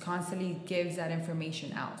that just constantly gives that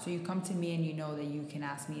information out. So you come to me and you know that you can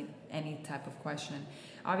ask me any type of question.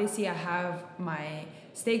 Obviously, I have my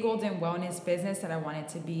Stay Golden Wellness business that I want it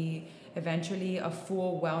to be eventually a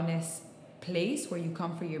full wellness place where you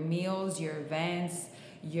come for your meals, your events,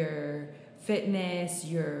 your fitness,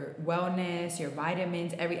 your wellness, your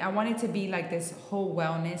vitamins, I want it to be like this whole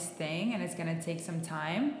wellness thing, and it's gonna take some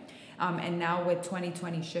time. And now with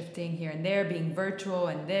 2020 shifting here and there, being virtual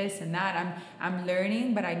and this and that, I'm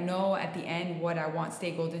learning, but I know at the end what I want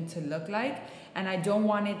Stay Golden to look like. And I don't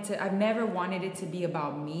want it to, I've never wanted it to be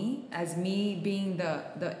about me, as me being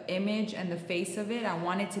the image and the face of it. I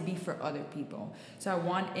want it to be for other people. So I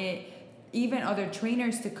want even other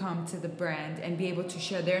trainers to come to the brand and be able to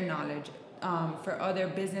share their knowledge. For other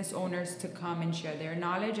business owners to come and share their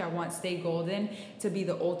knowledge. I want Stay Golden to be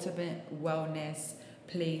the ultimate wellness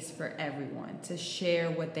place for everyone, to share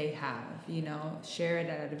what they have, share it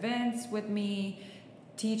at events with me,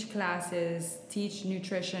 teach classes, teach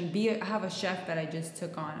nutrition. I have a chef that I just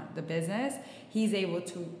took on the business. He's able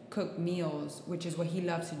to cook meals, which is what he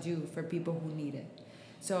loves to do for people who need it.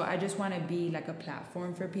 So I just want to be like a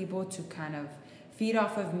platform for people to kind of feed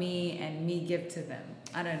off of me and me give to them.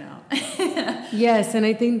 I don't know. Yes, and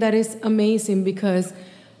I think that is amazing because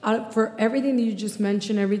for everything that you just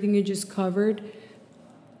mentioned, everything you just covered,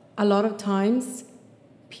 a lot of times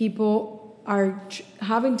people are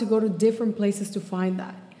having to go to different places to find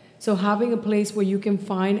that. So having a place where you can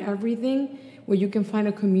find everything, where you can find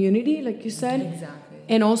a community, like you said. Exactly.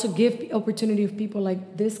 And also give opportunity of people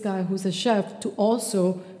like this guy who's a chef to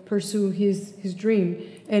also pursue his dream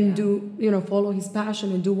and follow his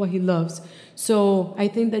passion and do what he loves. So I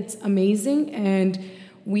think that's amazing, and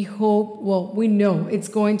we know it's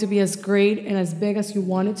going to be as great and as big as you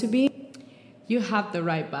want it to be. You have the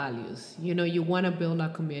right values. You want to build a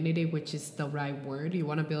community, which is the right word. You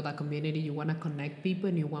want to build a community, you want to connect people,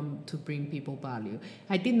 and you want to bring people value.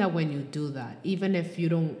 I think that when you do that, even if you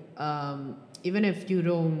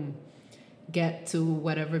don't get to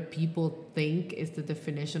whatever people think is the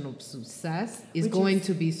definition of success, it's going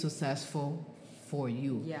to be successful for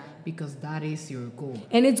you. Yeah. Because that is your goal.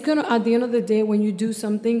 And it's going to, at the end of the day, when you do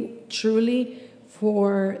something truly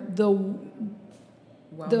for the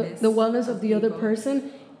wellness of the other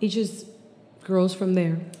person, it just grows from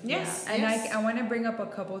there. Yes. Yeah. And I want to bring up a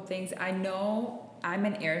couple of things. I know I'm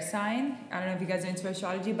an air sign. I don't know if you guys are into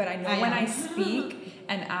astrology, but I know when I speak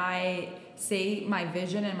and I say my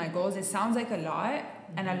vision and my goals, it sounds like a lot,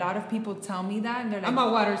 and a lot of people tell me that, and they're like, I'm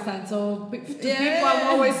a water sign, so to people I'm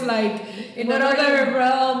always like in another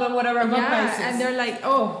realm and whatever. I'm a Pisces. And they're like,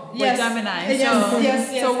 we're Gemini.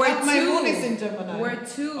 Yes. So we're my moon is in Gemini. We're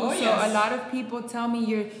two. A lot of people tell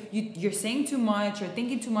me you're saying too much, you're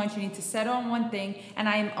thinking too much, you need to settle on one thing, and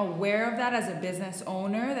I'm aware of that as a business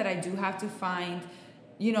owner, that I do have to find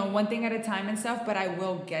one thing at a time and stuff, but I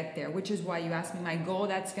will get there, which is why you asked me my goal.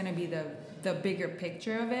 That's going to be the bigger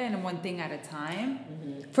picture of it, and one thing at a time.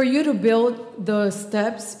 Mm-hmm. For you to build the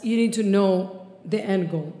steps, you need to know the end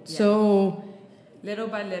goal. Yeah. So little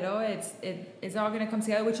by little, it's all going to come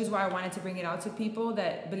together, which is why I wanted to bring it out to people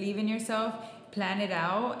that believe in yourself, plan it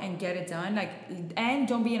out and get it done. And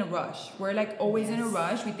don't be in a rush. We're always in a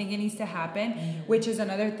rush. We think it needs to happen, which is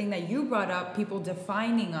another thing that you brought up, people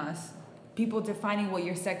defining what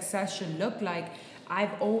your success should look like.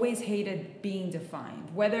 I've always hated being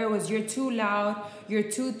defined. Whether it was you're too loud, you're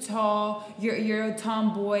too tall, you're a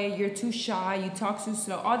tomboy, you're too shy, you talk too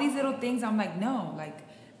slow. All these little things, I'm like, no.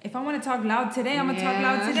 If I want to talk loud today, I'm going to talk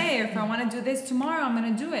loud today. Or if I want to do this tomorrow, I'm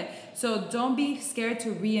going to do it. So don't be scared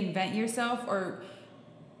to reinvent yourself or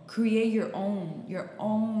create your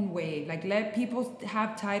own way. Like, let people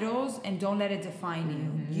have titles and don't let it define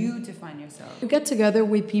you. You define yourself. You get together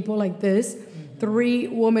with people like this, 3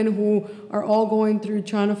 women who are all going through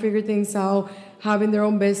trying to figure things out, having their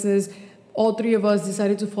own business. All 3 of us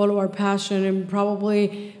decided to follow our passion and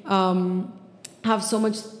probably have so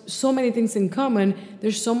many things in common.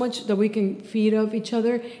 There's so much that we can feed off each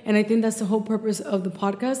other, and I think that's the whole purpose of the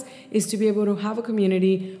podcast, is to be able to have a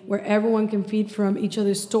community where everyone can feed from each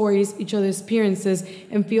other's stories, each other's experiences,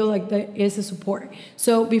 and feel like there is a support.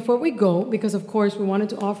 So before we go, because of course we wanted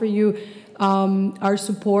to offer you our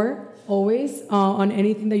support always on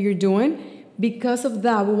anything that you're doing. Because of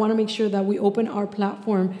that, we want to make sure that we open our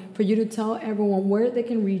platform for you to tell everyone where they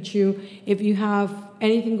can reach you. If you have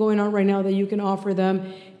anything going on right now that you can offer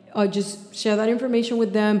them, just share that information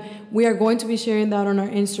with them. We are going to be sharing that on our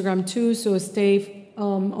Instagram too, so stay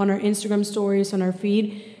on our Instagram stories, on our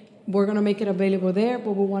feed. We're going to make it available there,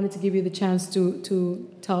 but we wanted to give you the chance to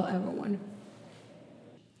tell everyone.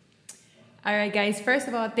 All right, guys. First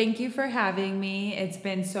of all, thank you for having me. It's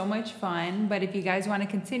been so much fun. But if you guys want to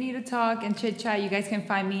continue to talk and chit chat, you guys can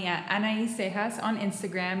find me at Anais Cejas on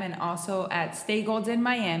Instagram and also at Stay Golden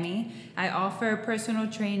Miami. I offer personal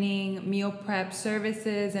training, meal prep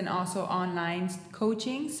services, and also online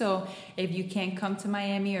coaching. So if you can't come to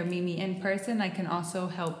Miami or meet me in person, I can also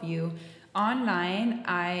help you online.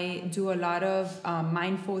 I do a lot of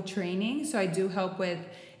mindful training. So I do help with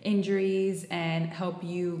injuries and help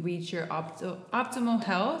you reach your optimal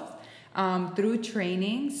health through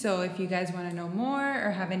training. So if you guys want to know more or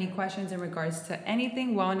have any questions in regards to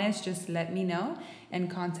anything wellness, just let me know and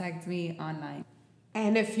contact me online.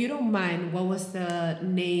 And if you don't mind, what was the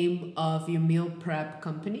name of your meal prep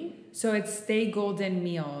company? So it's Stay Golden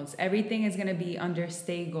Meals. Everything is going to be under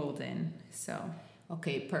Stay Golden. So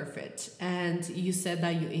okay, perfect. And you said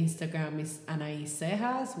that your Instagram is Anais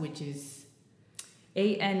Cejas, which is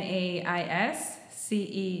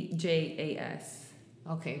ANAISCEJAS.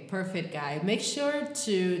 Okay, perfect, guy. Make sure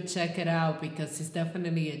to check it out because it's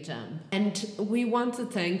definitely a gem. And we want to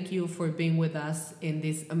thank you for being with us in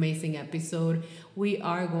this amazing episode. We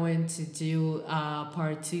are going to do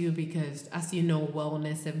part 2 because, as you know,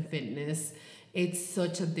 wellness and fitness, it's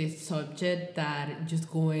such a deep subject that just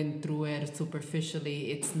going through it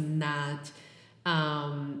superficially, it's not...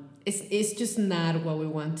 it's just not what we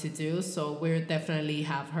want to do. So we'll definitely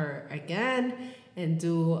have her again and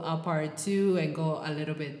do a part 2 and go a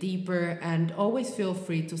little bit deeper. And always feel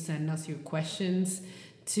free to send us your questions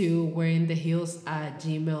to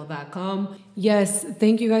wearingtheheels@gmail.com. Yes,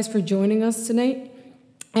 thank you guys for joining us tonight.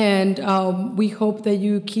 And we hope that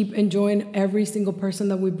you keep enjoying every single person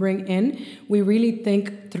that we bring in. We really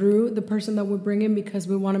think through the person that we bring in because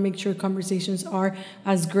we want to make sure conversations are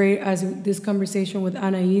as great as this conversation with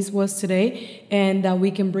Anais was today, and that we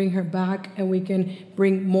can bring her back and we can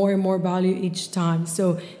bring more and more value each time.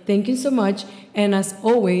 So thank you so much. And as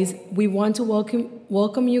always, we want to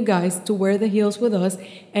welcome you guys to wear the heels with us,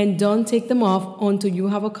 and don't take them off until you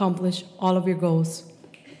have accomplished all of your goals.